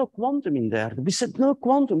 There's no quantum in there. We said no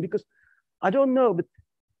quantum because I don't know, but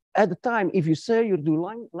at the time, if you say you do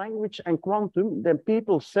language and quantum, then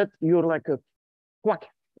people said you're like a quack,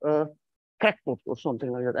 crackpot or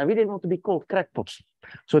something like that. And we didn't want to be called crackpots.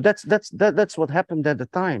 So that's what happened at the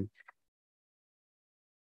time.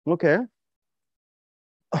 Okay.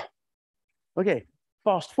 Okay,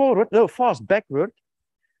 fast backward.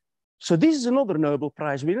 So this is another Nobel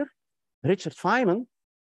Prize winner, Richard Feynman.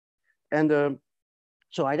 And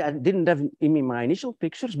so I didn't have him in my initial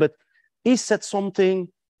pictures, but he said something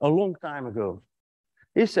a long time ago.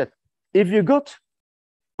 He said, if you got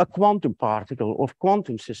a quantum particle of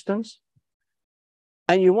quantum systems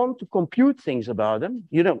and you want to compute things about them,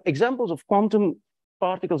 you know, examples of quantum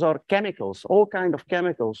particles are chemicals, all kinds of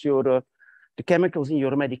chemicals. The chemicals in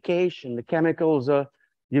your medication, the chemicals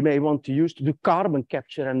you may want to use to do carbon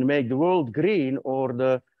capture and make the world green, or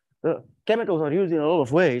the chemicals are used in a lot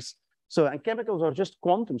of ways. So, and chemicals are just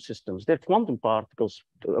quantum systems. They're quantum particles,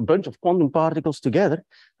 a bunch of quantum particles together.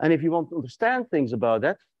 And if you want to understand things about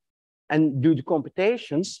that and do the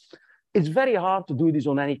computations, it's very hard to do this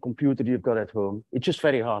on any computer you've got at home. It's just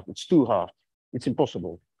very hard. It's too hard. It's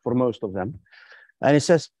impossible for most of them. And it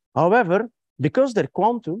says, however, because they're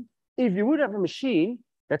quantum, if you would have a machine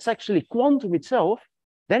that's actually quantum itself,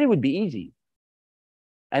 then it would be easy.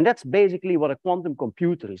 And that's basically what a quantum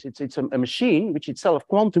computer is. It's a machine which itself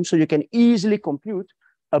quantum, so you can easily compute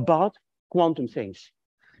about quantum things.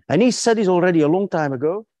 And he said this already a long time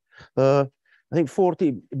ago, I think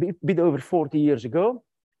a bit over 40 years ago.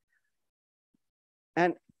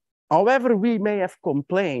 And however we may have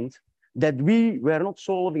complained that we were not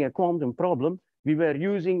solving a quantum problem, we were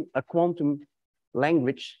using a quantum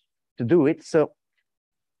language to do it. So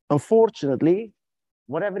unfortunately,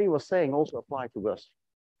 whatever he was saying also applied to us.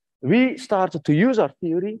 We started to use our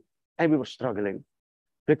theory and we were struggling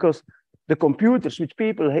because the computers which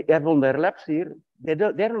people have on their labs here, they're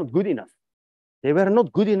not good enough. They were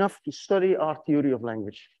not good enough to study our theory of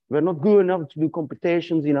language. We're not good enough to do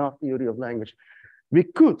computations in our theory of language. We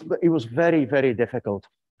could, but it was very, very difficult.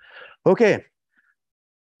 Okay.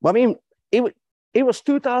 I mean, it was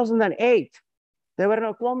 2008. There were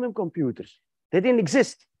no quantum computers. They didn't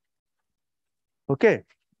exist. Okay.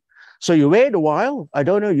 So you wait a while, I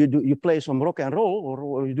don't know, you play some rock and roll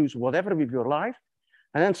or you do whatever with your life,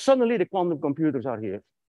 and then suddenly the quantum computers are here.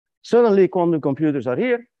 Suddenly quantum computers are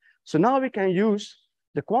here. So now we can use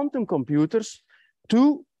the quantum computers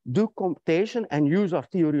to do computation and use our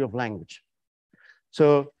theory of language.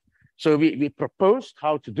 So we proposed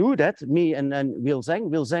how to do that, me and Will Zhang.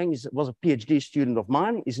 Will Zhang was a PhD student of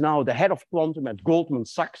mine, is now the head of quantum at Goldman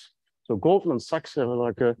Sachs. So Goldman Sachs are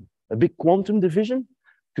like a big quantum division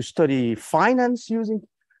to study finance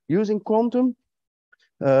using quantum.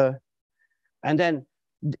 And then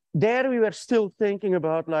there we were still thinking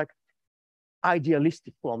about like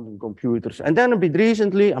idealistic quantum computers. And then a bit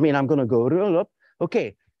recently, I mean, I'm going to go real up.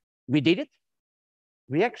 Okay, we did it.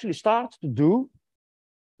 We actually started to do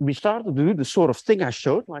the sort of thing I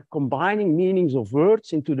showed, like combining meanings of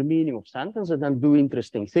words into the meaning of sentence and then do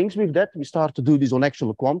interesting things with that. We started to do this on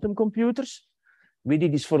actual quantum computers. We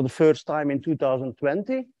did this for the first time in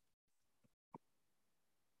 2020.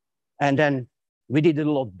 And then we did it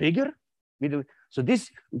a lot bigger. So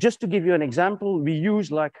this, just to give you an example, we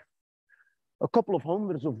use like a couple of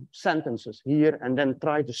hundreds of sentences here and then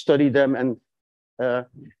try to study them and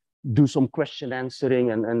do some question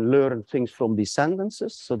answering and learn things from these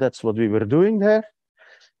sentences. So that's what we were doing there.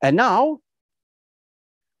 And now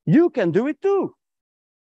you can do it too.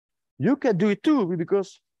 You can do it too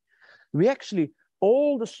because we actually,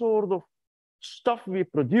 all the sort of stuff we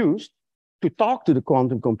produced to talk to the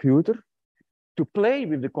quantum computer, to play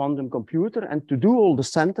with the quantum computer and to do all the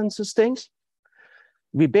sentences things,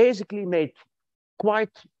 we basically made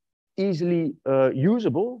quite easily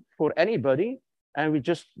usable for anybody, and we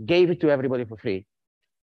just gave it to everybody for free.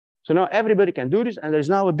 So now everybody can do this, and there's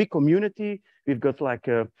now a big community. We've got like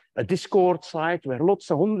a Discord site where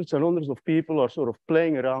lots of hundreds and hundreds of people are sort of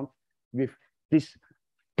playing around with this,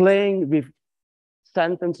 playing with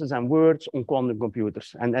sentences and words on quantum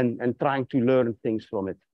computers and trying to learn things from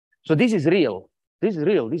it. So this is real. This is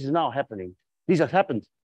real. This is now happening. This has happened.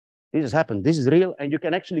 This has happened. This is real. And you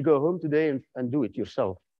can actually go home today and do it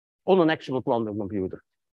yourself on an actual quantum computer.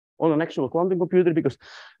 On an actual quantum computer, because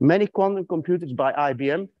many quantum computers by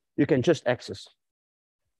IBM, you can just access.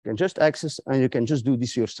 You can just access and you can just do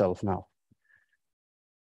this yourself now.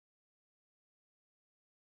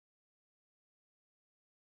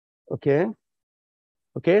 Okay.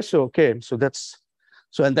 Okay, so that's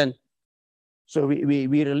and then we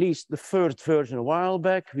released the first version a while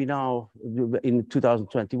back. We now in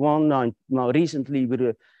 2021. Now recently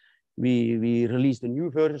we released a new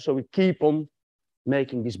version. So we keep on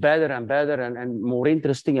making this better and better and more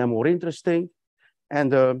interesting and more interesting.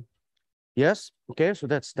 And yes, okay, so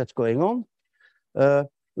that's going on.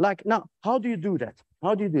 Like now, how do you do that?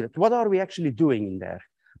 How do you do that? What are we actually doing in there?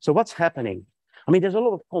 So what's happening? I mean, there's a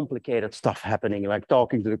lot of complicated stuff happening, like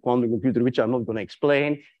talking to the quantum computer, which I'm not going to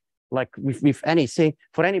explain. Like with anything,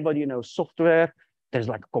 for anybody who knows software, there's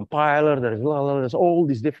like a compiler, there's all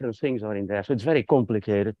these different things are in there. So it's very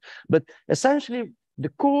complicated. But essentially, the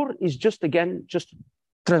core is just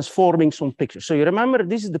transforming some pictures. So you remember,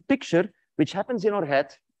 this is the picture which happens in our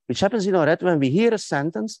head, when we hear a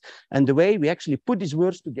sentence and the way we actually put these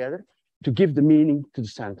words together to give the meaning to the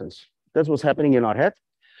sentence. That's what's happening in our head.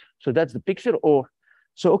 So that's the picture.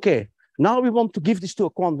 So okay, now we want to give this to a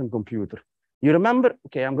quantum computer. You remember,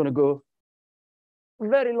 okay, I'm going to go a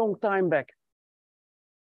very long time back.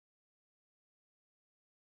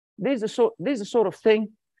 This is the sort of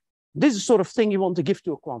thing you want to give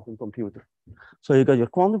to a quantum computer. So you got your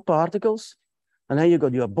quantum particles, and then you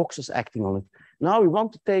got your boxes acting on it. Now we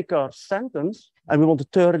want to take our sentence and we want to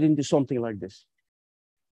turn it into something like this.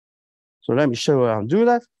 So let me show you how to do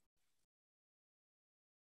that.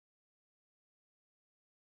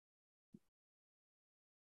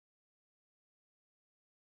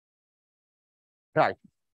 Right.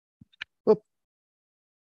 Oop.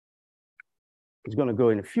 It's going to go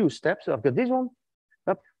in a few steps. So I've got this one.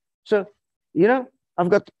 Up. So, you know, I've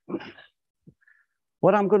got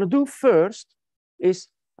what I'm going to do first is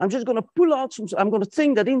I'm just going to pull out I'm going to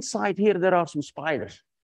think that inside here there are some spiders.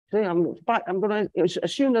 See, I'm going to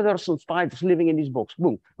assume that there are some spiders living in this box.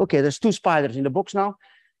 Boom. Okay, there's 2 spiders in the box now.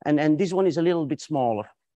 And this one is a little bit smaller.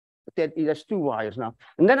 But there's 2 wires now.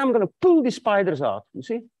 And then I'm going to pull these spiders out. You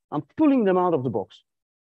see? I'm pulling them out of the box.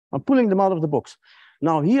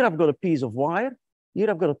 Now here I've got a piece of wire. Here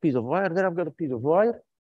I've got a piece of wire. There I've got a piece of wire.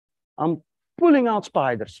 I'm pulling out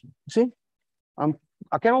spiders. See?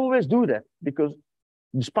 I can always do that because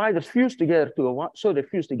the spiders fuse together to a wire. So they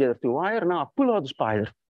fuse together to a wire. Now I pull out the spider.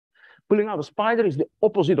 Pulling out the spider is the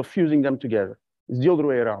opposite of fusing them together. It's the other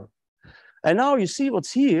way around. And now you see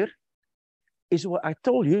what's here is what I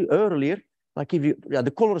told you earlier. Like if you,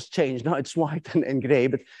 the colors change. Now it's white and gray,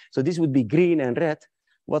 but so this would be green and red.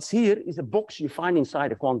 What's here is a box you find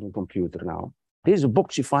inside a quantum computer now. Here's a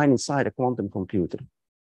box you find inside a quantum computer.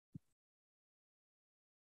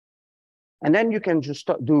 And then you can just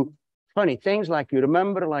do funny things like you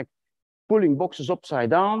remember, like pulling boxes upside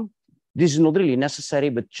down. This is not really necessary,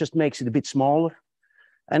 but just makes it a bit smaller.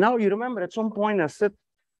 And now you remember at some point I said,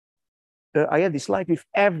 I had this slide with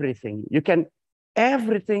everything. You can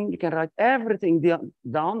write everything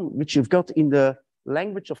down, which you've got in the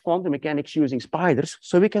language of quantum mechanics using spiders.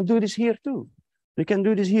 So we can do this here too.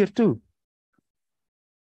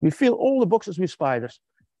 We fill all the boxes with spiders.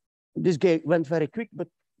 This game went very quick, but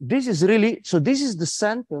this is really, so this is the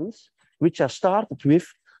sentence which I started with,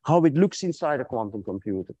 how it looks inside a quantum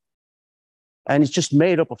computer. And it's just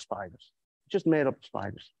made up of spiders.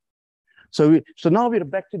 So now we're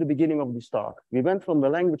back to the beginning of this talk. We went from the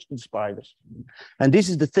language to the spiders. And this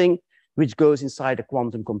is the thing which goes inside a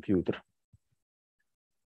quantum computer.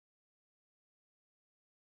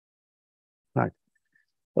 Right.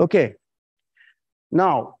 Okay.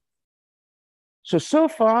 Now, so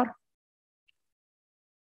far,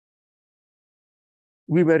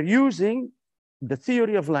 we were using the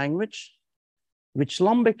theory of language, which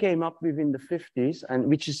Lambe came up with in the 50s, and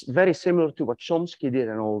which is very similar to what Chomsky did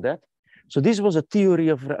and all that. So this was a theory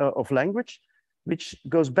of language, which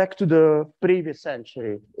goes back to the previous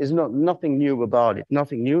century. Is nothing new about it,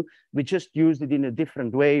 nothing new. We just used it in a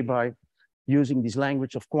different way by using this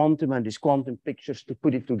language of quantum and these quantum pictures to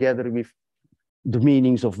put it together with the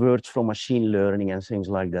meanings of words from machine learning and things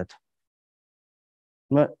like that.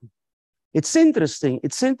 But it's interesting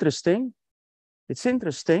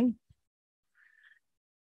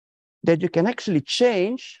that you can actually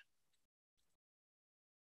change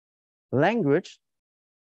language.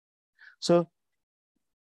 So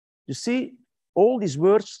you see, all these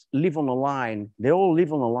words live on a line. They all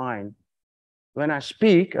live on a line. When I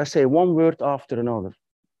speak, I say one word after another.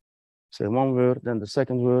 Say one word, then the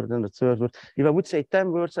second word, then the third word. If I would say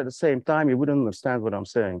 10 words at the same time, you wouldn't understand what I'm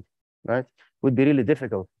saying, right? It would be really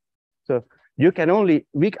difficult. So you can only,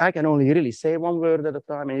 I can only really say one word at a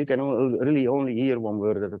time, and you can really only hear one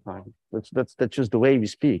word at a time. That's just the way we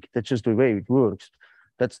speak. That's just the way it works.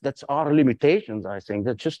 That's our limitations, I think.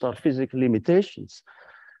 That's just our physical limitations.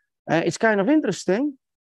 It's kind of interesting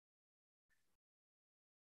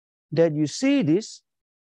that you see this,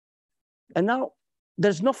 and now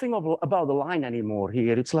there's nothing about the line anymore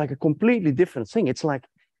here. It's like a completely different thing. It's like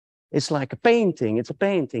a painting. It's a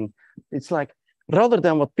painting. It's like, rather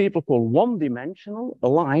than what people call one-dimensional, a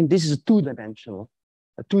line, this is a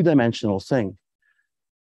two-dimensional thing.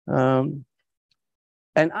 And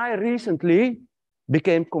I recently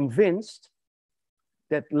became convinced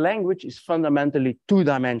that language is fundamentally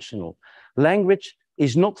two-dimensional. Language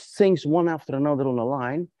is not things one after another on a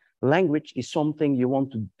line. Language is something you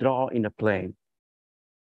want to draw in a plane.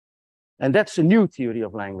 And that's a new theory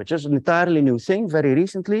of language. That's an entirely new thing, very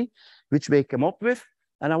recently, which we came up with,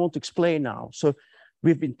 and I want to explain now. So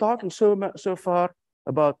we've been talking so far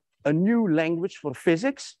about a new language for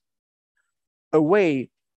physics, a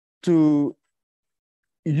way to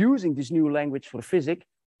using this new language for physics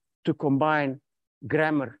to combine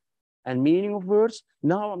grammar and meaning of words.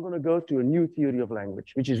 Now I'm going to go to a new theory of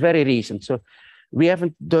language, which is very recent. So we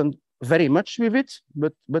haven't done very much with it,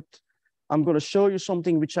 but I'm going to show you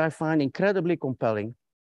something which I find incredibly compelling.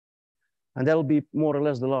 And that'll be more or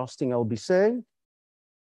less the last thing I'll be saying.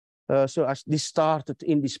 So this started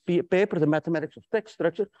in this paper, The Mathematics of Text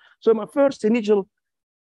Structure. So my first initial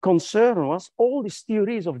concern was all these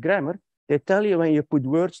theories of grammar. They tell you when you put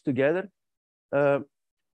words together, when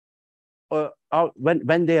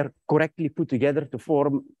they are correctly put together to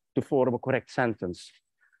form a correct sentence.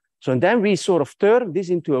 So and then we sort of turn this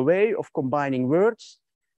into a way of combining words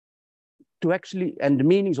to actually, and the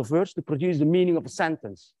meanings of words to produce the meaning of a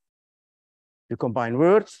sentence. You combine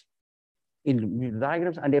words in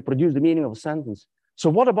diagrams and they produce the meaning of a sentence. So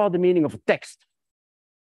what about the meaning of a text?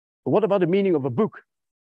 What about the meaning of a book?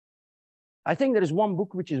 I think there is one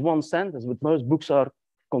book which is one sentence, but most books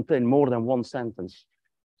contain more than one sentence.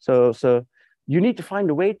 So you need to find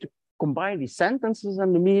a way to combine these sentences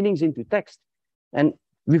and the meanings into text. And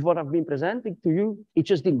with what I've been presenting to you, it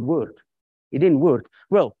just didn't work. It didn't work.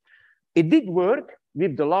 Well, it did work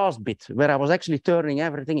with the last bit, where I was actually turning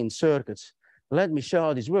everything in circuits. Let me show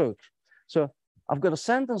how this works. So I've got a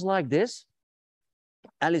sentence like this.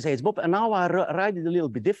 Alice hates Bob, and now I write it a little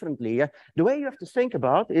bit differently. Yeah? The way you have to think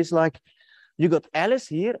about is like, you got Alice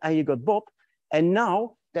here and you got Bob, and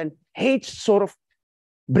now then H sort of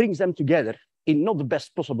brings them together in not the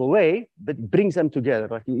best possible way, but brings them together.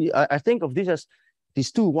 Like I think of this as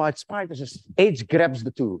these two white spiders, as H grabs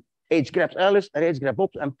the two. H grabs Alice and H grabs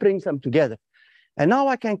Bob and brings them together. And now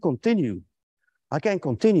I can continue. I can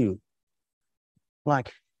continue.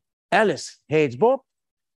 Like Alice hates Bob,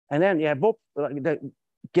 and then yeah, Bob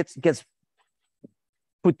gets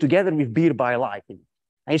put together with beer by liking.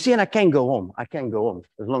 And you see, and I can go on. I can go on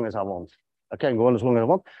as long as I want. I can go on as long as I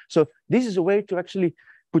want. So this is a way to actually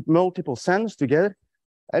put multiple sentences together.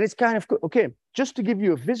 And it's kind of, okay, just to give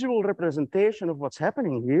you a visual representation of what's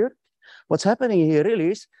happening here. What's happening here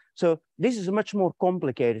really is, so this is a much more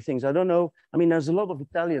complicated thing. I don't know, I mean, there's a lot of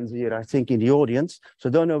Italians here, I think, in the audience. So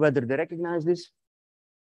I don't know whether they recognize this.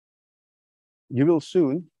 You will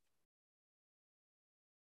soon.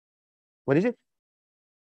 What is it?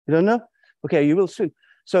 You don't know? Okay, you will soon.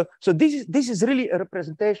 So this is really a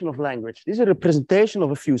representation of language. This is a representation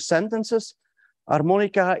of a few sentences.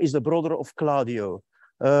 Harmonica is the brother of Claudio.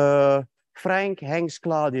 Frank hangs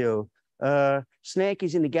Claudio. Snake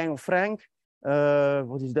is in the gang of Frank.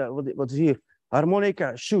 What is that? What is here?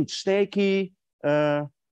 Harmonica shoots Snakey.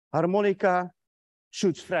 Harmonica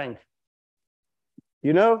shoots Frank.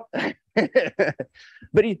 You know?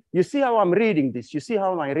 But you see how I'm reading this. You see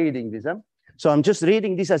how I'm reading this. Huh? So I'm just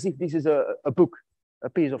reading this as if this is a book, a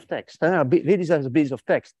piece of text. I read this as a piece of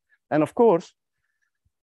text. And of course,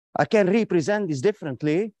 I can represent this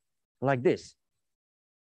differently like this.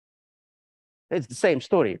 It's the same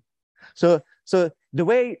story. So the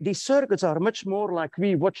way these circuits are much more like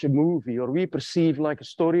we watch a movie or we perceive like a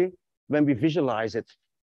story when we visualize it.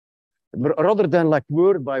 Rather than like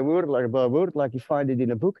word by word, like you find it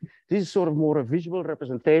in a book, this is sort of more a visual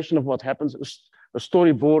representation of what happens, a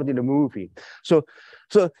storyboard in a movie. So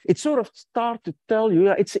it sort of starts to tell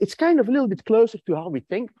you, it's kind of a little bit closer to how we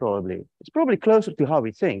think, probably. It's probably closer to how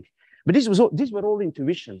we think. But these were all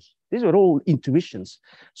intuitions. These were all intuitions.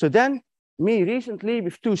 So then, me recently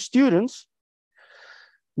with two students,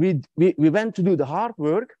 we went to do the hard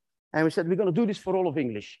work, and we said, we're going to do this for all of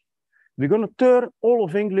English. We're going to turn all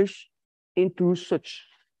of English into such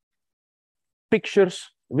pictures,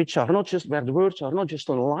 which are not just where the words are not just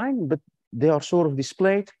on a line, but they are sort of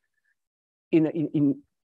displayed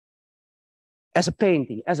as a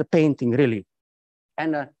painting really.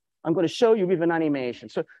 And I'm going to show you with an animation.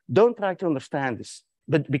 So don't try to understand this,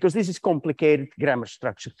 but because this is complicated grammar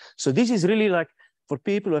structure. So this is really like for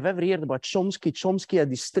people who have ever heard about Chomsky. Chomsky had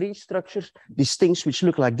these three structures, these things which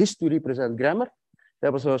look like this to represent grammar.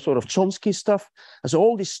 That was a sort of Chomsky stuff. And so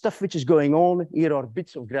all this stuff which is going on here are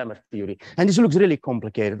bits of grammar theory. And this looks really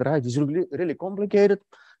complicated, right? This looks really complicated.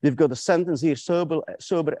 We've got a sentence here,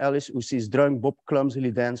 sober Alice who sees drunk Bob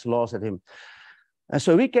clumsily dance, laughs at him. And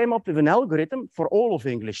so we came up with an algorithm for all of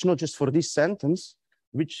English, not just for this sentence,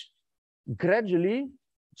 which gradually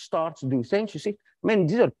starts to do things. You see, I mean,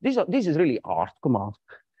 this is really art. Come on.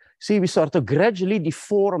 See, we start to gradually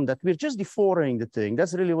deform that. We're just deforming the thing.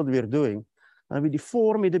 That's really what we're doing. And we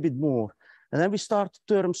deform it a bit more. And then we start to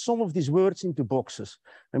turn some of these words into boxes.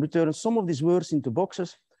 And we turn some of these words into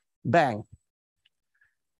boxes. Bang.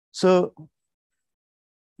 So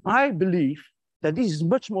I believe that this is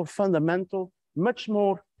much more fundamental, much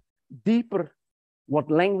more deeper what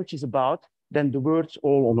language is about than the words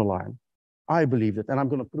all on the line. I believe it, and I'm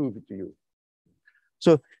going to prove it to you.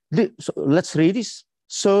 So let's read this.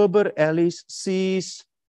 Sober Alice sees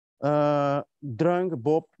drunk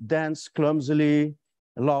Bob dance clumsily,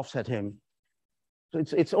 laughs at him. So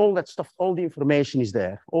it's all that stuff. All the information is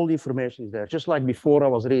there. All the information is there. Just like before I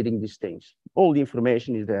was reading these things. All the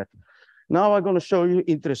information is there. Now I'm going to show you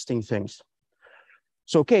interesting things.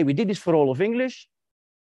 So, okay, we did this for all of English.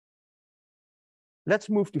 Let's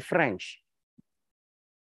move to French.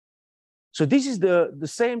 So this is the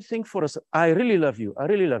same thing for us. I really love you. I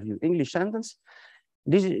really love you. English sentence.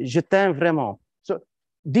 This is je t'aime vraiment. So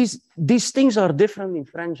these things are different in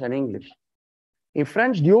French and English. In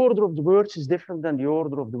French, the order of the words is different than the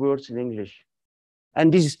order of the words in English.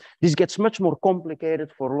 And this gets much more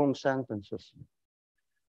complicated for long sentences.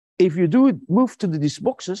 If you move to these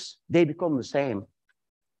boxes, they become the same.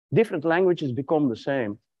 Different languages become the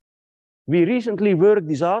same. We recently worked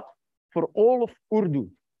this out for all of Urdu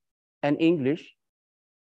and English.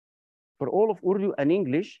 For all of Urdu and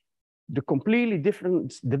English,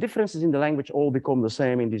 the differences in the language all become the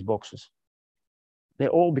same in these boxes. They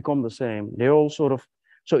all become the same. They all sort of,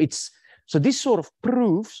 so this sort of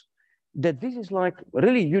proves that this is like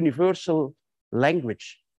really universal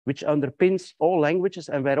language, which underpins all languages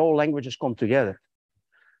and where all languages come together.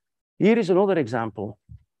 Here is another example.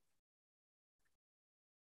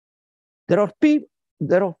 There are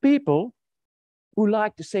people who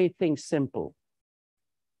like to say things simple,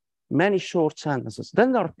 many short sentences.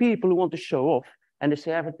 Then there are people who want to show off and they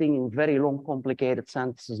say everything in very long, complicated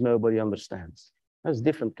sentences nobody understands. That's a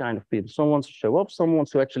different kind of people. Some wants to show off, some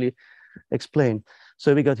wants to actually explain.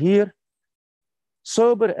 So we got here,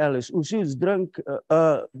 sober Alice, who sees drunk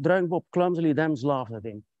Bob clumsily dance, laughs at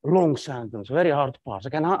him. Long sentence, very hard to pass. I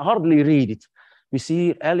can hardly read it. We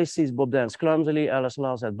see Alice sees Bob dance clumsily, Alice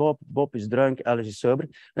laughs at Bob, Bob is drunk, Alice is sober.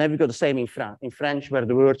 And then we got the same in French, where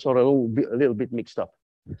the words are a little bit mixed up.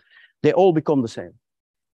 They all become the same.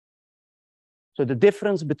 So the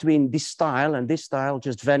difference between this style and this style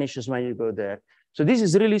just vanishes when you go there. So this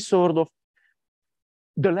is really sort of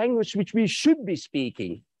the language which we should be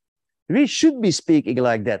speaking. We should be speaking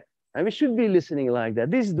like that. And we should be listening like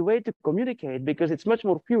that. This is the way to communicate because it's much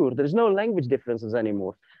more pure. There's no language differences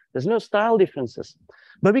anymore. There's no style differences.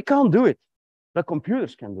 But we can't do it. But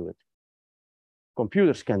computers can do it.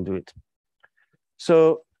 Computers can do it.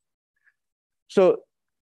 So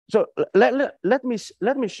let me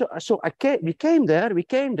show. So we came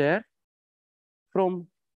there from,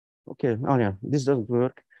 okay, oh yeah, this doesn't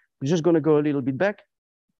work. We're just going to go a little bit back.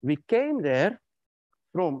 We came there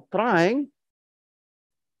from trying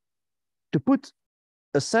to put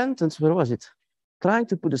a sentence, where was it? Trying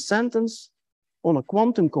to put a sentence on a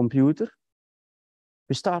quantum computer.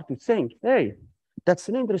 We start to think, hey, that's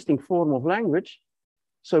an interesting form of language.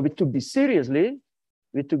 So we took this seriously.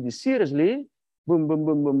 Boom, boom,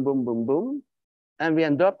 boom, boom, boom, boom, boom. And we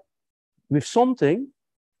end up with something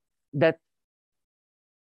that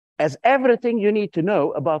has everything you need to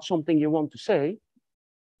know about something you want to say,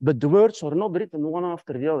 but the words are not written one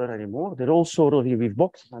after the other anymore. They're all sort of with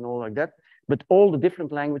boxes and all like that. But all the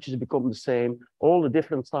different languages become the same. All the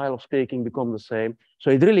different style of speaking become the same. So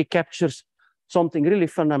it really captures something really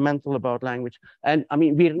fundamental about language. And I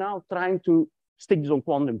mean, we're now trying to stick this on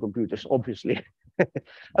quantum computers, obviously.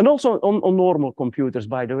 And also on normal computers,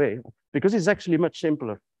 by the way, because it's actually much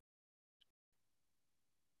simpler.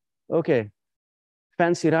 Okay.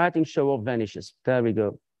 Fancy writing, show off vanishes. There we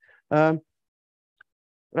go.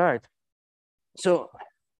 Right. So,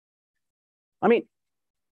 I mean,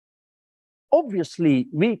 obviously,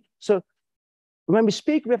 when we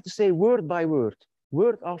speak, we have to say word by word,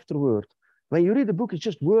 word after word. When you read a book, it's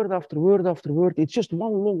just word after word after word. It's just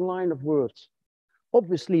one long line of words.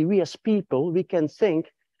 Obviously, we as people, we can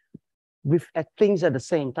think at things at the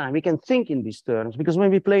same time. We can think in these terms, because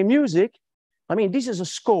when we play music, I mean, this is a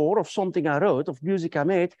score of something I wrote, of music I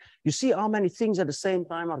made. You see how many things at the same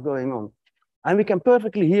time are going on. And we can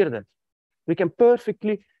perfectly hear that. We can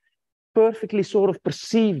perfectly sort of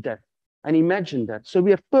perceive that and imagine that. So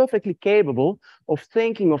we are perfectly capable of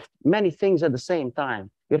thinking of many things at the same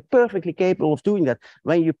time. We're perfectly capable of doing that.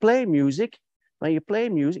 When you play music,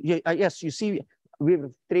 yes, you see, we're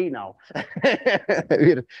three now.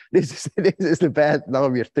 This is the bad. Now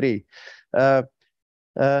we're three. And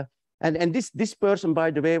this person,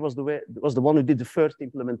 by the way, was the one who did the first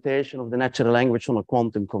implementation of the natural language on a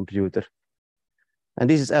quantum computer. And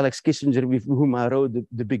this is Alex Kissinger, with whom I wrote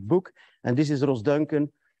the big book. And this is Ross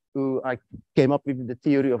Duncan, who I came up with the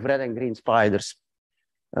theory of red and green spiders.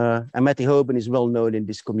 And Matty Hoban is well known in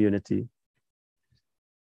this community.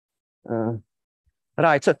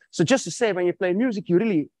 Right, so just to say, when you play music, you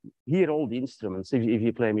really hear all the instruments. If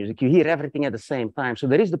you play music, you hear everything at the same time. So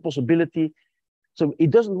there is the possibility. So it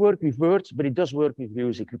doesn't work with words, but it does work with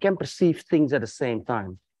music. We can perceive things at the same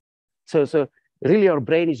time. So really our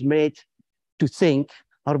brain is made to think.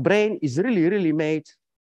 Our brain is really made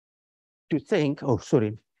to think,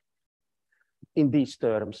 in these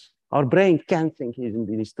terms. Our brain can think in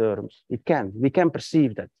these terms. It can. We can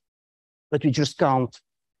perceive that. But we just can't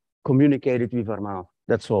communicate it with our mouth.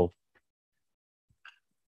 That's all.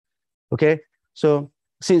 Okay? So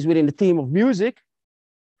since we're in the theme of music,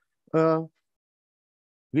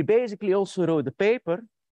 we basically also wrote a paper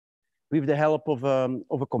with the help of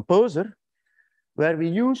a composer, where we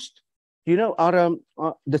used, you know,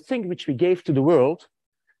 the thing which we gave to the world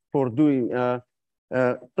for doing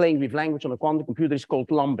playing with language on a quantum computer is called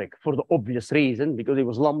Lambic, for the obvious reason, because it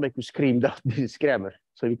was Lambic who screamed out this is grammar.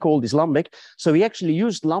 So we called this Lambic. So we actually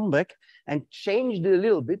used Lambic and changed it a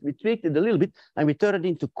little bit. We tweaked it a little bit, and we turned it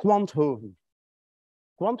into Quanthoven.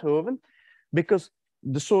 Quanthoven, because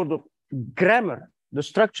the sort of grammar, the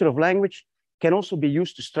structure of language, can also be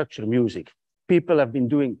used to structure music. People have been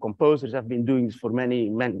doing, composers have been doing this for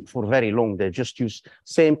very long. They just use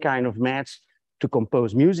same kind of maths to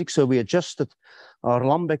compose music. So we adjusted our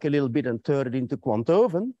Lambic a little bit and turned it into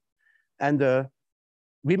Quanthoven. And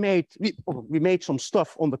we made some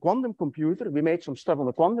stuff on the quantum computer.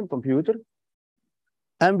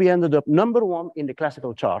 And we ended up #1 in the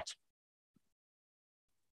classical charts.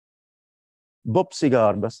 Bob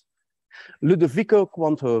Cigarbas, Ludovico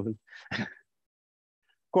Quanthoven,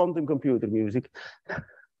 quantum computer music.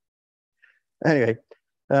 Anyway,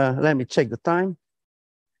 let me check the time.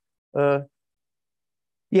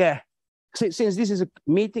 Yeah, since this is a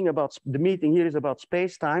meeting about, the meeting here is about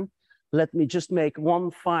space-time, let me just make one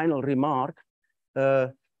final remark.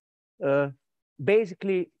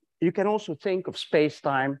 Basically, you can also think of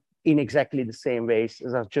space-time in exactly the same ways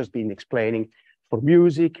as I've just been explaining. For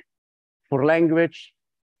music, for language,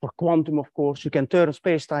 for quantum, of course, you can turn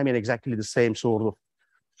space-time in exactly the same sort of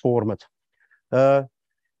format.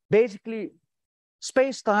 Basically,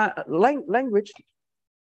 space-time, language,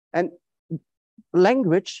 and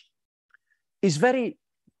language is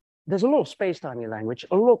there's a lot of space-time in language,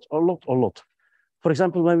 a lot. For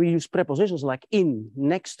example, when we use prepositions like in,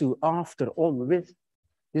 next to, after, on, with,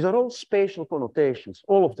 these are all spatial connotations,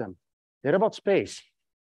 all of them. They're about space.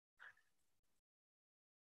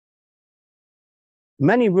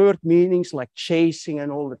 Many word meanings like chasing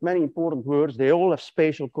and all that, many important words, they all have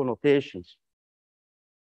spatial connotations.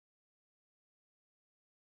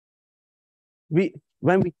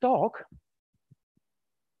 When we talk,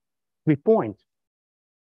 we point.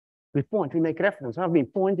 We make reference. I've been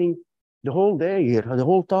pointing the whole day here, the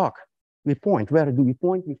whole talk. We point. Where do we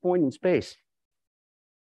point? We point in space.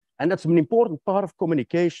 And that's an important part of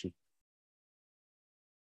communication.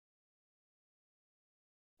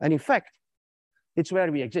 And in fact, it's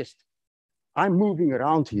where we exist. I'm moving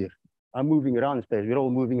around here. I'm moving around in space. We're all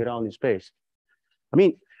moving around in space. I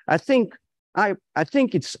mean, I think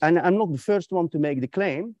it's, and I'm not the first one to make the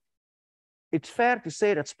claim, it's fair to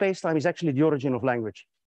say that space-time is actually the origin of language.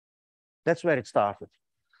 That's where it started.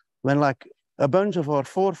 When like a bunch of our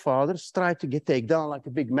forefathers tried to take down like a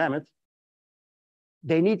big mammoth,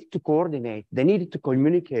 they needed to coordinate. They needed to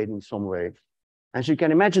communicate in some way. And so you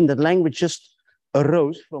can imagine that language just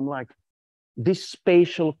arose from like these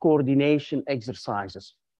spatial coordination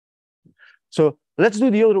exercises. So let's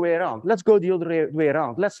do the other way around. Let's go the other way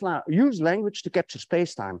around. Let's now use language to capture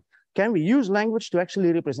space-time. Can we use language to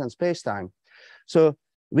actually represent space-time? So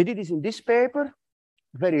we did this in this paper,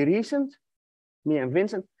 very recent, me and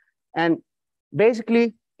Vincent. And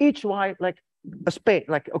basically each white, like a space,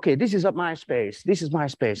 like, okay, this is my space. This is my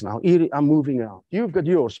space now. Here I'm moving around. You've got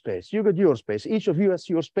your space. You've got your space. Each of you has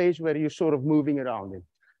your space where you're sort of moving around in.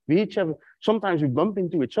 We each have, sometimes we bump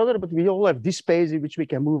into each other, but we all have this space in which we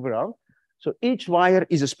can move around. So each wire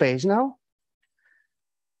is a space now.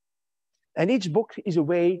 And each box is a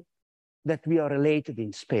way that we are related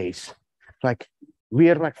in space. Like we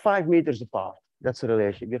are like 5 meters apart. That's a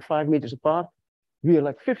relation. We're 5 meters apart. We are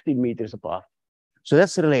like 15 meters apart. So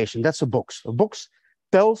that's a relation. That's a box. A box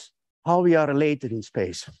tells how we are related in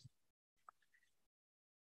space.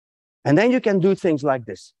 And then you can do things like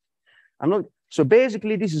this. So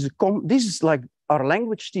basically, this is like our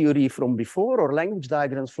language theory from before, or language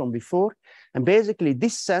diagrams from before. And basically,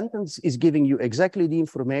 this sentence is giving you exactly the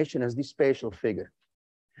information as this spatial figure.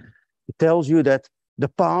 It tells you that the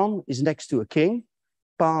pawn is next to a king.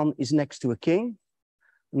 Pawn is next to a king.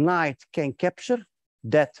 Knight can capture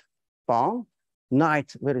that pawn.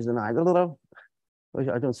 Knight, where is the knight?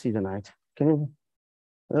 I don't see the knight. Can you?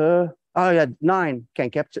 Oh yeah, knight can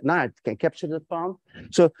capture the pawn.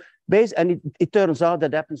 So and it turns out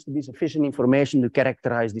that happens to be sufficient information to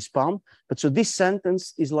characterize this pawn. But so this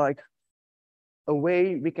sentence is like a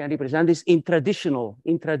way we can represent this in traditional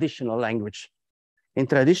language. In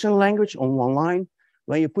traditional language, on one line,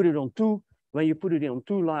 when you put it on two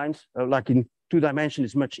lines, like in 2 dimensions,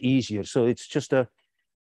 it's much easier. So it's just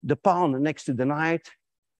the pawn next to the knight,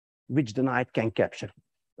 which the knight can capture.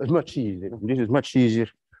 It's much easier. This is much easier.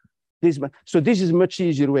 So this is a much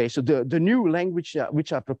easier way. So the new language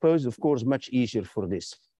which I propose, of course, much easier for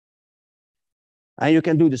this. And you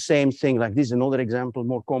can do the same thing, like this is another example,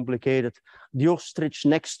 more complicated. The ostrich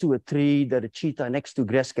next to a tree that a cheetah next to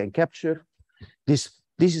grass can capture. This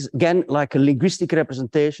is again like a linguistic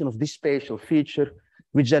representation of this spatial feature,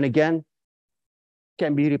 which then again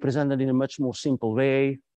can be represented in a much more simple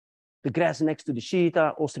way. The grass next to the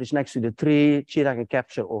cheetah, ostrich next to the tree, cheetah can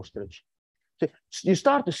capture ostrich. So you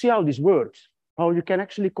start to see how this works, how you can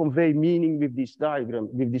actually convey meaning with this diagram,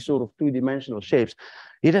 with this sort of 2-dimensional shapes.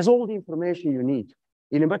 It has all the information you need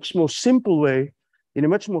in a much more simple way,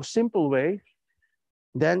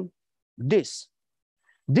 than this.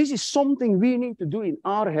 This is something we need to do in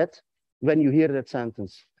our head when you hear that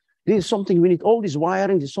sentence. This is something we need. All this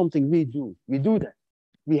wiring is something we do. We do that.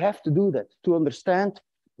 We have to do that to understand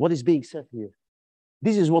what is being said here.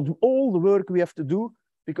 This is what all the work we have to do,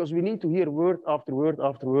 because we need to hear word after word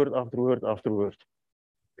after word after word after word.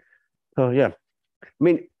 So yeah, I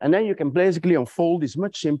mean, and then you can basically unfold this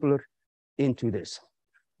much simpler into this.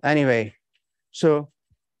 Anyway, so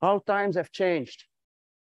how times have changed.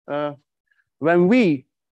 When we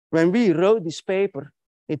wrote this paper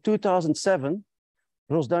in 2007,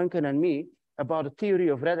 Ross Duncan and me, about the theory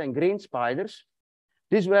of red and green spiders,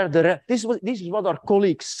 this is what our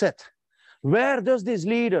colleagues said. Where does this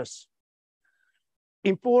lead us?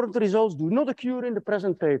 Important results do not occur in the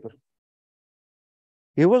present paper.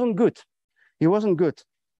 It wasn't good. It wasn't good.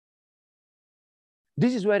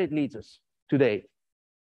 This is where it leads us today.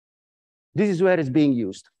 This is where it's being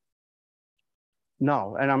used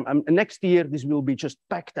now. And next year, this will be just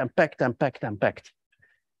packed and packed and packed and packed.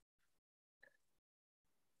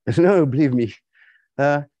 No, believe me.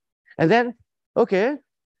 And then, okay,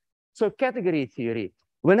 so category theory.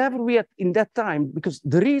 Whenever we had in that time, because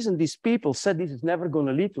the reason these people said this is never going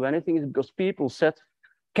to lead to anything is because people said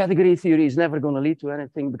category theory is never going to lead to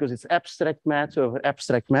anything because it's abstract maths over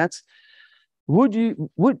abstract maths. We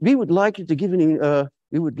would like you to give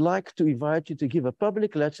we would like to invite you to give a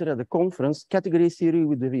public lecture at the conference. Category theory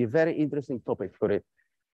would be a very interesting topic for it.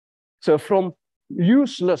 So from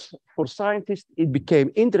useless for scientists, it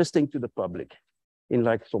became interesting to the public in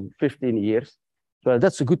like some 15 years. So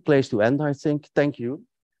that's a good place to end, I think. Thank you.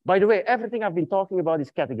 By the way, everything I've been talking about is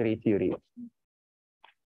category theory.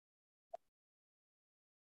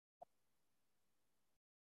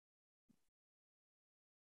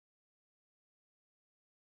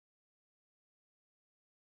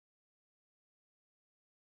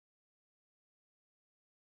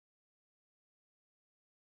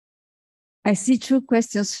 I see 2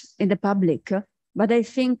 questions in the public, but I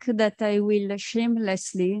think that I will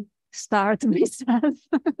shamelessly start myself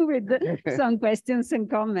with some questions and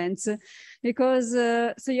comments, because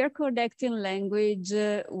so you're connecting language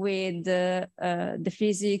with the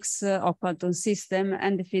physics of quantum system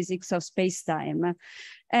and the physics of space-time.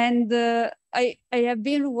 And I have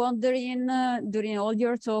been wondering during all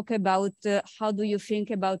your talk about how do you think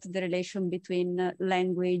about the relation between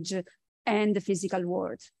language and the physical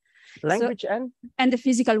world. Language and the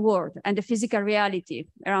physical world and the physical reality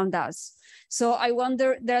around us. So I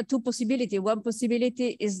wonder, there are 2 possibilities. One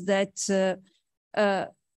possibility is that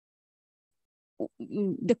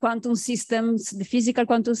the quantum systems, the physical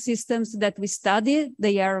quantum systems that we study,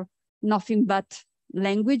 they are nothing but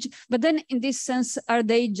language. But then in this sense, are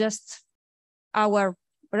they just our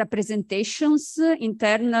representations,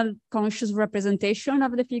 internal conscious representation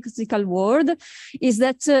of the physical world? Is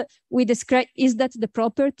that the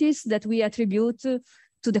properties that we attribute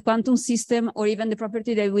to the quantum system, or even the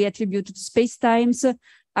property that we attribute to space-times,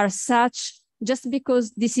 are such just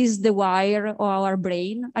because this is the wire of our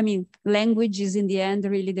brain? I mean, language is in the end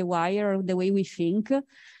really the wire of the way we think.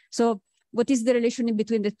 So what is the relation in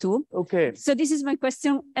between the two? Okay. So this is my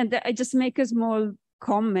question, and I just make a small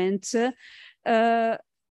comment. My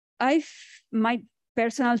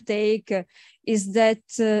personal take is that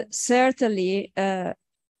certainly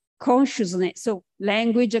consciousness, so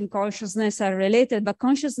language and consciousness are related, but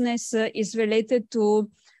consciousness is related to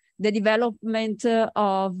the development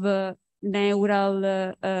of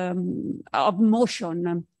neural of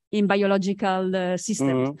motion in biological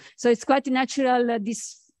systems. Mm-hmm. So it's quite natural,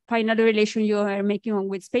 this final relation you are making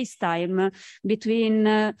with space-time between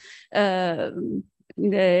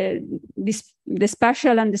the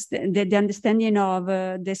spatial the understanding of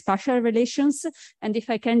the spatial relations. And if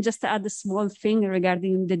I can just add a small thing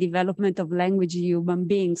regarding the development of language in human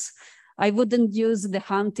beings, I wouldn't use the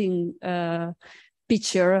hunting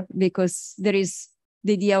picture, because there is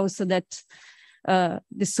the idea also that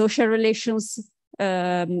the social relations,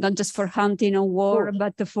 not just for hunting or war,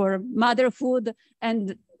 but for motherhood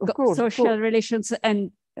and social relations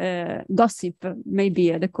and gossip may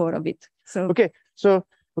be at the core of it. So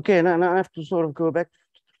okay, now I have to sort of go back.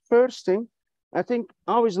 First thing, I think,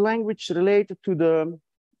 how is language related to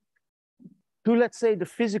let's say the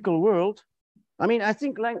physical world? I mean, I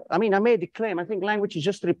made the claim, I think language is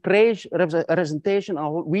just a representation of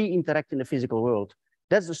how we interact in the physical world.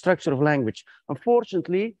 That's the structure of language.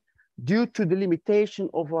 Unfortunately, due to the limitation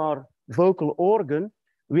of our vocal organ,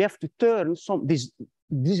 we have to turn this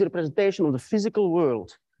representation of the physical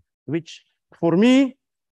world, which for me,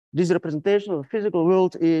 this representation of the physical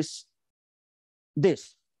world is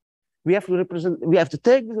this. We have to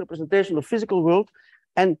take this representation of the physical world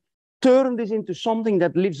and turn this into something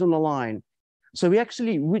that lives on the line. So we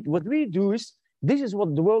actually, what we do is, this is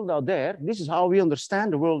what the world out there, this is how we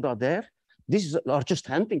understand the world out there. These are just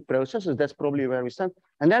hunting processes, that's probably where we stand.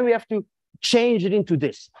 And then we have to change it into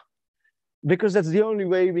this, because that's the only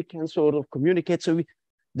way we can sort of communicate. So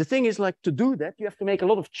the thing is, like, to do that, you have to make a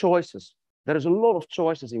lot of choices. There is a lot of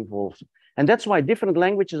choices involved. And that's why different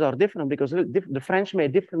languages are different, because the French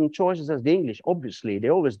made different choices as the English, obviously, they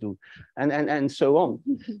always do, and so on.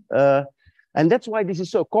 And that's why this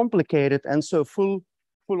is so complicated and so full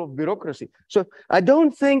of bureaucracy. So I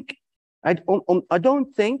don't think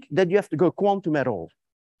that you have to go quantum at all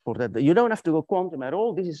for that. You don't have to go quantum at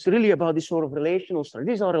all. This is really about this sort of relational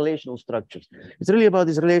structure. These are relational structures. It's really about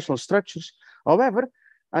these relational structures. However,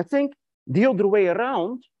 I think the other way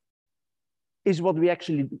around is what we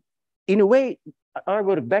actually, in a way, I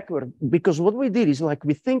work backward, because what we did is, like,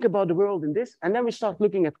 we think about the world in this, and then we start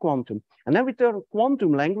looking at quantum. And then we turn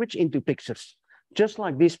quantum language into pictures, just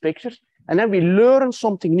like these pictures. And then we learn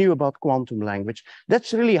something new about quantum language.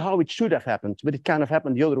 That's really how it should have happened, but it kind of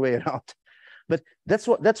happened the other way around. But that's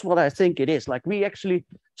what I think it is. Like, we actually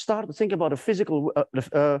start to think about a physical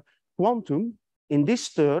quantum in these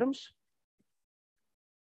terms.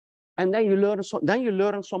 And then you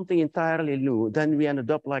learn something entirely new. Then we ended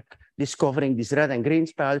up, like, discovering this red and green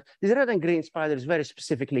spider. This red and green spider is very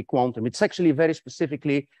specifically quantum. It's actually very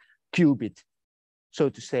specifically qubit, so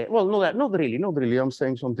to say. Well, not really. I'm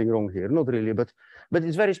saying something wrong here. Not really, but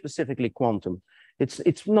it's very specifically quantum.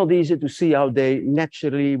 It's not easy to see how they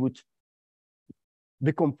naturally would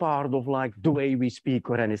become part of, like, the way we speak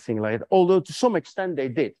or anything like that. Although to some extent they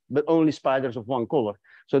did, but only spiders of one color.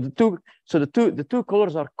 So the two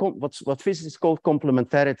colors are what physicists call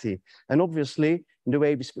complementarity. And obviously, in the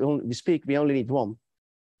way we speak, we only need one,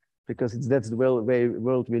 because that's the world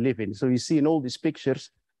we live in. So you see in all these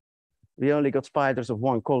pictures, we only got spiders of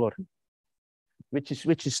one color, which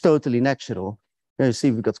is totally natural. You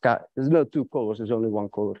see, there's no two colors, there's only one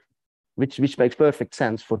color, which makes perfect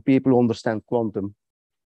sense for people who understand quantum.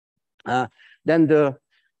 Then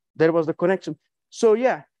there was the connection. So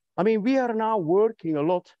yeah, I mean, we are now working a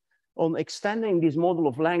lot on extending this model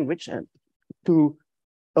of language to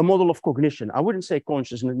a model of cognition. I wouldn't say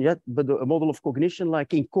consciousness yet, but a model of cognition,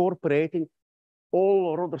 like incorporating all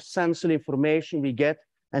or other sensory information we get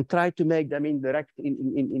and try to make them indirect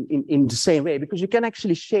in the same way, because you can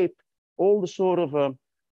actually shape all the sort of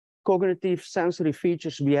cognitive sensory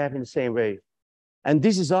features we have in the same way. And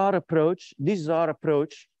this is our approach.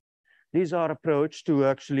 To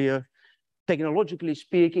actually technologically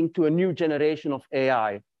speaking, to a new generation of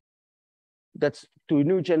AI. That's to a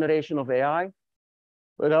new generation of AI.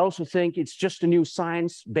 But I also think it's just a new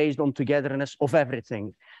science based on togetherness of everything.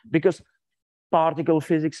 Because particle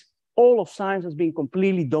physics, all of science has been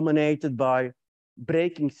completely dominated by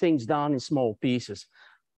breaking things down in small pieces.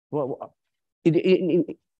 Well,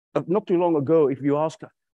 not too long ago, if you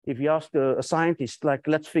ask a scientist, like,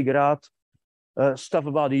 let's figure out stuff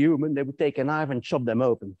about a human, they would take a knife and chop them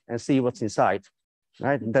open and see what's inside.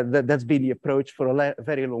 Right? That's been the approach for a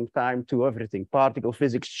very long time to everything. Particle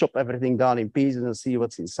physics, chop everything down in pieces and see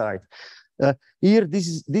what's inside. Here,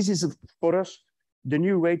 this is for us the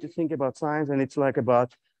new way to think about science, and it's like about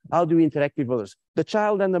how do we interact with others. The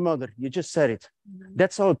child and the mother, you just said it.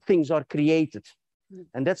 That's how things are created.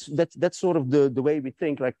 And that's sort of the way we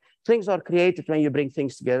think. Like, things are created when you bring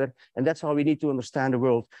things together, and that's how we need to understand the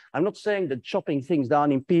world. I'm not saying that chopping things down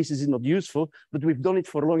in pieces is not useful, but we've done it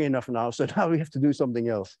for long enough now, so now we have to do something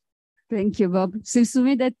else. Thank you, Bob. Seems to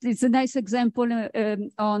me that it's a nice example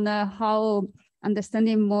on how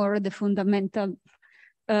understanding more the fundamental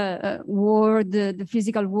world, the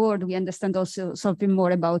physical world, we understand also something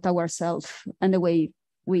more about ourselves and the way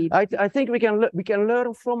we. I think we can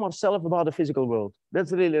learn from ourselves about the physical world.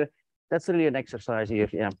 That's really an exercise here.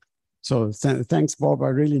 Yeah. So thanks, Bob. I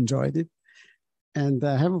really enjoyed it. And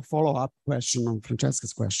I have a follow-up question on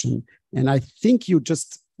Francesca's question. And I think you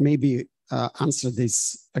just maybe answered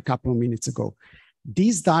this a couple of minutes ago.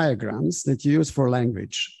 These diagrams that you use for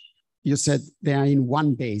language, you said they are in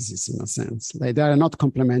one basis, in a sense. Like, they are not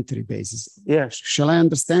complementary basis. Yes. Shall I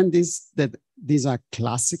understand this, that these are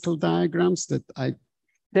classical diagrams that I...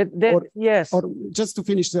 Yes. Or just to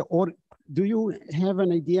finish, or do you have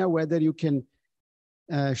an idea whether you can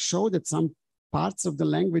show that some parts of the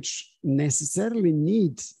language necessarily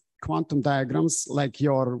need quantum diagrams, like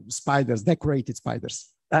your spiders, decorated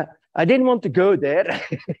spiders? I didn't want to go there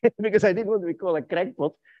because I didn't want to be called a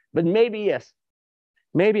crackpot, but maybe yes.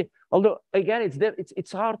 Maybe, although again,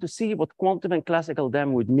 it's hard to see what quantum and classical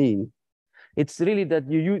them would mean. It's really that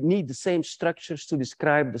you need the same structures to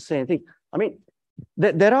describe the same thing. I mean,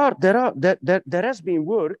 there has been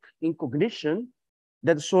work in cognition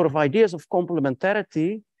that sort of ideas of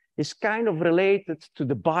complementarity is kind of related to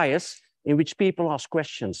the bias in which people ask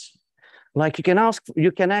questions. Like, you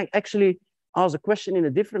can actually ask a question in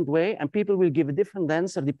a different way, and people will give a different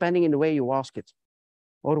answer depending on the way you ask it,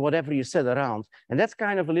 or whatever you said around. And that's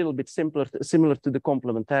kind of a little bit similar to the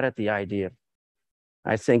complementarity idea,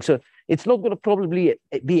 I think. So it's not going to probably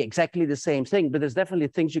be exactly the same thing, but there's definitely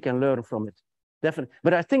things you can learn from it. Definitely.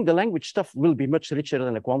 But I think the language stuff will be much richer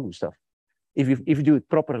than the quantum stuff. If you do it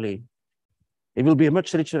properly, it will be a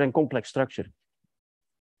much richer and complex structure.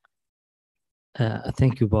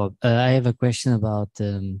 Thank you, Bob. I have a question about,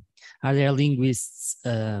 are there linguists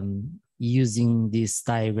using these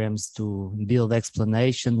diagrams to build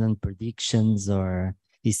explanations and predictions, or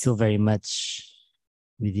is still very much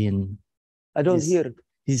within? I don't hear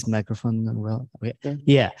this microphone well. Okay.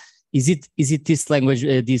 Yeah. Is it this language,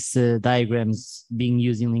 these diagrams being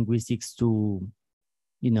used in linguistics to,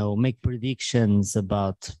 make predictions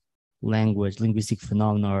about linguistic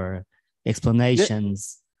phenomena or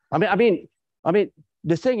explanations? I mean,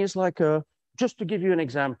 the thing is, like, just to give you an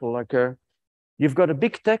example, like, you've got a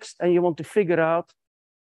big text and you want to figure out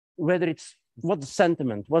whether what's the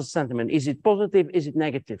sentiment? Is it positive? Is it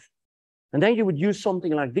negative? And then you would use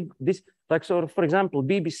something like this, like, sort of, for example,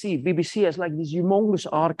 BBC. BBC has like this humongous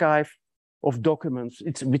archive of documents,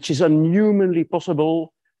 which is unhumanly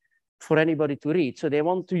possible for anybody to read. So they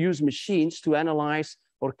want to use machines to analyze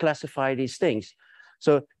or classify these things.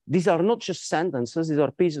 So these are not just sentences, these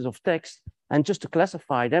are pieces of text. And just to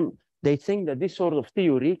classify them, they think that this sort of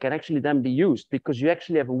theory can actually then be used, because you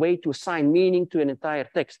actually have a way to assign meaning to an entire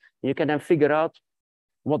text. You can then figure out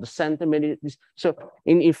what the sentiment is. So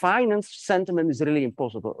in finance, sentiment is really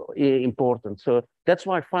important. So that's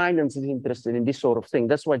why finance is interested in this sort of thing.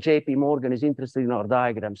 That's why JP Morgan is interested in our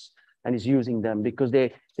diagrams and is using them, because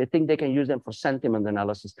they think they can use them for sentiment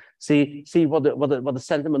analysis. See what the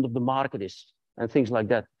sentiment of the market is and things like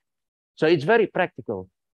that. So it's very practical.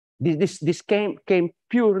 This came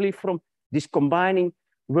purely from this combining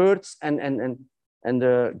words and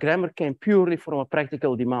the grammar came purely from a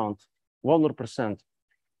practical demand, 100%.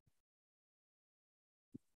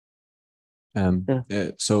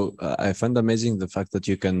 So I find amazing the fact that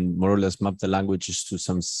you can more or less map the languages to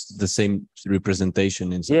the same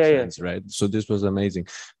representation in some sense, right? So this was amazing.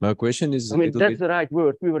 My question is, I mean, that's the right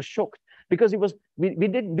word. We were shocked. because we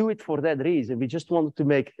didn't do it for that reason. We just wanted to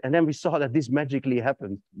make, and then we saw that this magically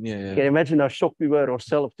happened. Yeah, yeah. You can imagine how shocked we were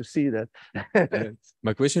ourselves to see that.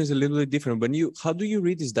 My question is a little bit different. How do you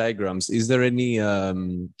read these diagrams? Is there any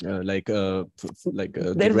There's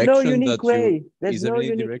direction no unique that way. Is there any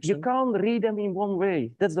You direction? can't read them in one way.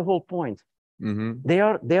 That's the whole point. Mm-hmm.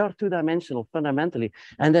 They are two-dimensional fundamentally,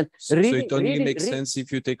 and then So it only makes sense if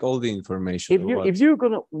you take all the information. If you're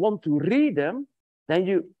gonna want to read them, then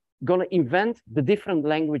you're gonna invent the different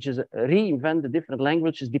languages, reinvent the different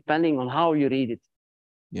languages depending on how you read it.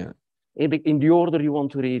 Yeah. In the order you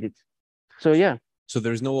want to read it. So yeah. So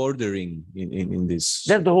there's no ordering in this.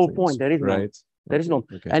 That's the whole point. There is right. There is none.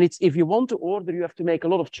 Okay. And it's if you want to order, you have to make a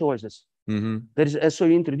lot of choices. Mm-hmm. So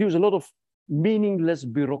you introduce a lot of meaningless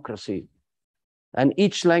bureaucracy. And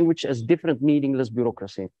each language has different meaningless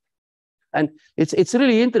bureaucracy. And it's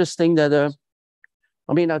really interesting that,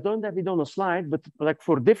 I mean, I don't have it on a slide, but like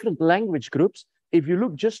for different language groups, if you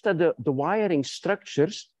look just at the wiring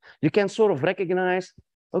structures, you can sort of recognize,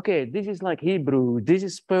 okay, this is like Hebrew, this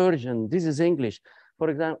is Persian, this is English. For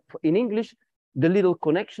example, in English, the little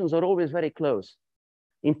connections are always very close.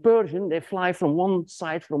 In Persian, they fly from one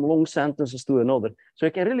side from long sentences to another. So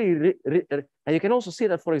you can really, and you can also see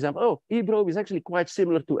that, for example, oh, Hebrew is actually quite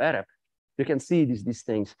similar to Arab. You can see these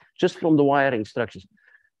things just from the wiring structures.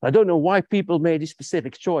 I don't know why people made these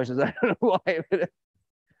specific choices. I don't know why.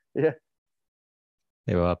 Yeah.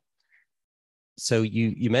 Hey, Bob. So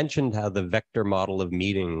you mentioned how the vector model of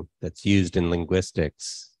meaning that's used in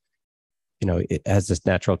linguistics, it has this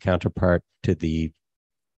natural counterpart to the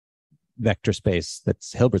vector space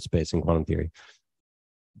that's Hilbert space in quantum theory.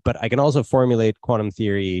 But I can also formulate quantum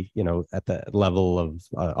theory, at the level of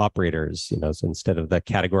operators, so instead of the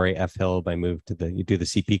category F Hilb, I move to you do the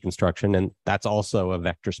CP construction, and that's also a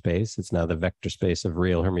vector space. It's now the vector space of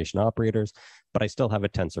real Hermitian operators, but I still have a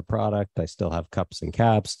tensor product. I still have cups and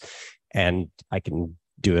caps, and I can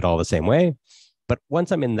do it all the same way. But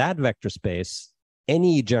once I'm in that vector space,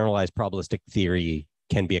 any generalized probabilistic theory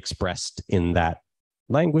can be expressed in that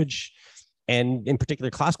language. And in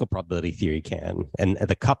particular, classical probability theory can. And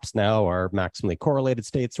the cups now are maximally correlated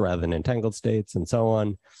states rather than entangled states and so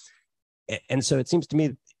on. And so it seems to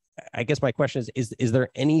me, I guess my question is there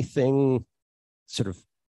anything sort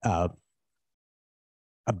of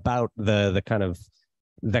about the kind of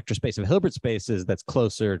vector space of Hilbert spaces that's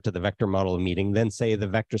closer to the vector model of meaning than, say, the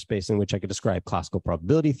vector space in which I could describe classical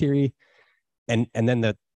probability theory? And then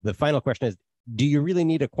the final question is, do you really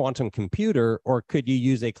need a quantum computer, or could you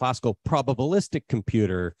use a classical probabilistic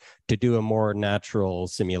computer to do a more natural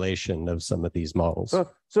simulation of some of these models?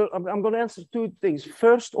 So I'm going to answer two things.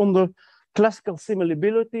 First, on the classical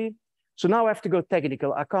simulability. So now I have to go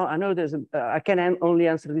technical. I know I can only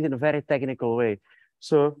answer this in a very technical way.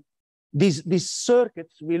 So these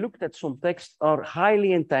circuits, we looked at some text, are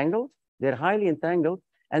highly entangled. They're highly entangled,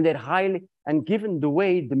 and and given the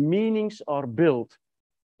way the meanings are built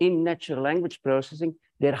in natural language processing,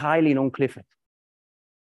 they're highly non-Clifford.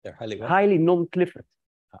 They're highly what? Highly non-Clifford.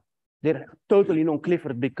 They're totally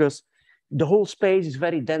non-Clifford because the whole space is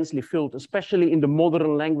very densely filled, especially in the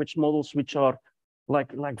modern language models, which are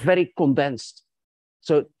like very condensed.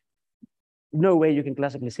 So no way you can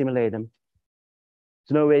classically simulate them.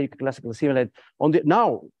 There's no way you can classically simulate.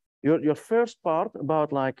 Now, your first part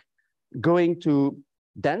about like going to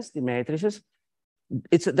density matrices,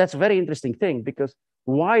 that's a very interesting thing, because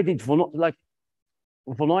why did von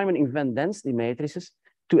Neumann invent density matrices?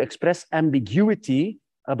 To express ambiguity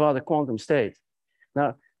about a quantum state.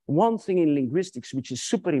 Now, one thing in linguistics which is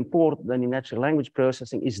super important than in natural language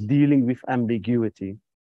processing is dealing with ambiguity.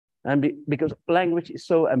 Because language is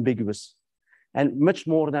so ambiguous and much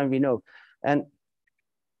more than we know. And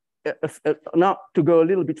now to go a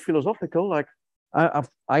little bit philosophical, like I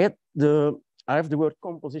have the word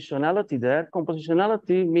compositionality there.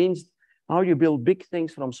 Compositionality means how you build big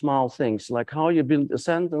things from small things, like how you build a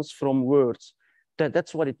sentence from words.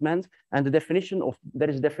 That's what it meant. And there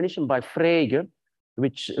is a definition by Frege,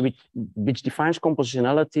 which defines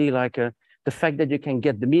compositionality like the fact that you can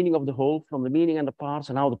get the meaning of the whole from the meaning and the parts,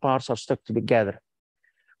 and how the parts are stuck together.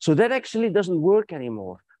 So that actually doesn't work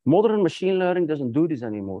anymore. Modern machine learning doesn't do this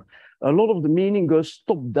anymore. A lot of the meaning goes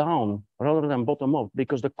top down rather than bottom up,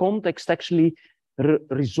 because the context actually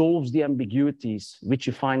resolves the ambiguities which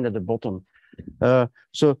you find at the bottom.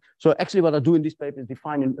 So actually what I do in this paper is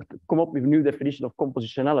come up with a new definition of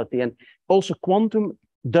compositionality. And also quantum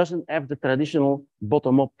doesn't have the traditional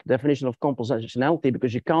bottom-up definition of compositionality,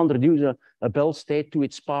 because you can't reduce a Bell state to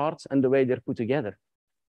its parts and the way they're put together.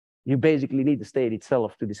 You basically need the state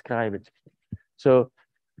itself to describe it. So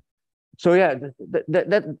yeah,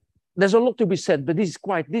 there's a lot to be said, but this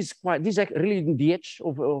is really the edge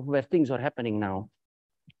of where things are happening now.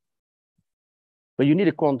 But you need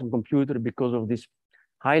a quantum computer because of this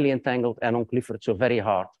highly entangled Anon Clifford, so very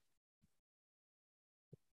hard.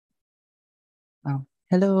 Oh,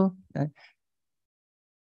 hello. But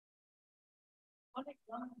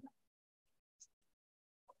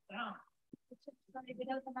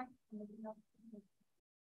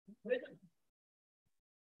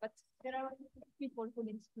there are people who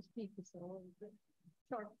need to speak, so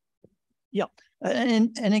sure. Yeah,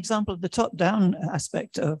 an example of the top-down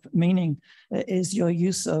aspect of meaning is your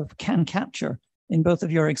use of can capture in both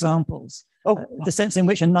of your examples. Oh, the sense in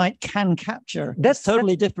which a knight can capture. That's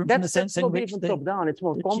totally different from the sense in which the top-down. It's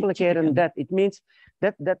more complicated than that. It means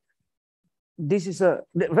that this is a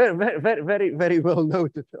very well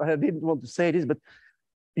noted. I didn't want to say this, but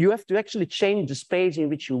you have to actually change the space in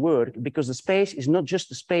which you work, because the space is not just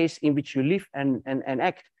the space in which you live and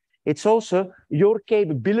act. It's also your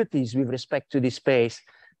capabilities with respect to this space.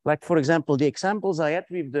 Like, for example, the examples I had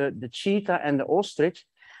with the cheetah and the ostrich,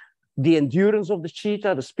 the endurance of the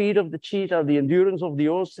cheetah, the speed of the cheetah, the endurance of the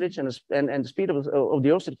ostrich, and the speed of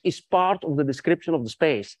the ostrich is part of the description of the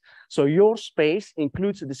space. So your space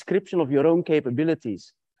includes a description of your own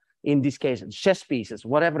capabilities. In this case, chess pieces,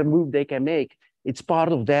 whatever move they can make, it's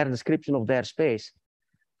part of their description of their space.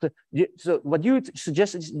 So what you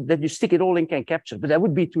suggest is that you stick it all in can capture, but that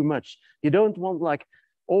would be too much. You don't want like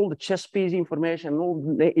all the chess piece information and all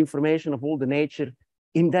the information of all the nature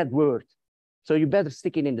in that word. So you better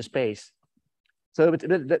stick it in the space. So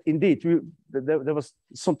indeed, there was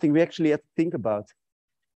something we actually had to think about.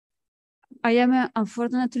 I am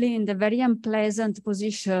unfortunately in the very unpleasant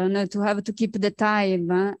position to have to keep the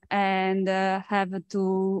time and have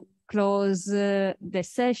to close the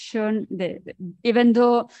session, even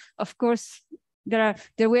though, of course, there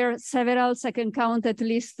were several, I can count at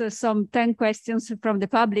least some 10 questions from the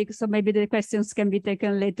public, so maybe the questions can be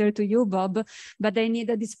taken later to you, Bob, but I need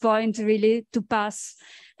at this point really to pass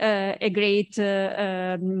a great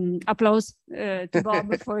applause to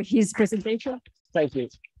Bob for his presentation. Thank you.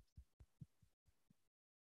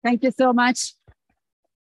 Thank you so much.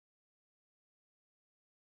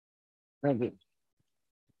 Thank you.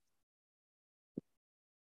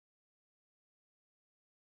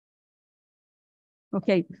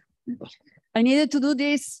 Okay, I needed to do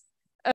this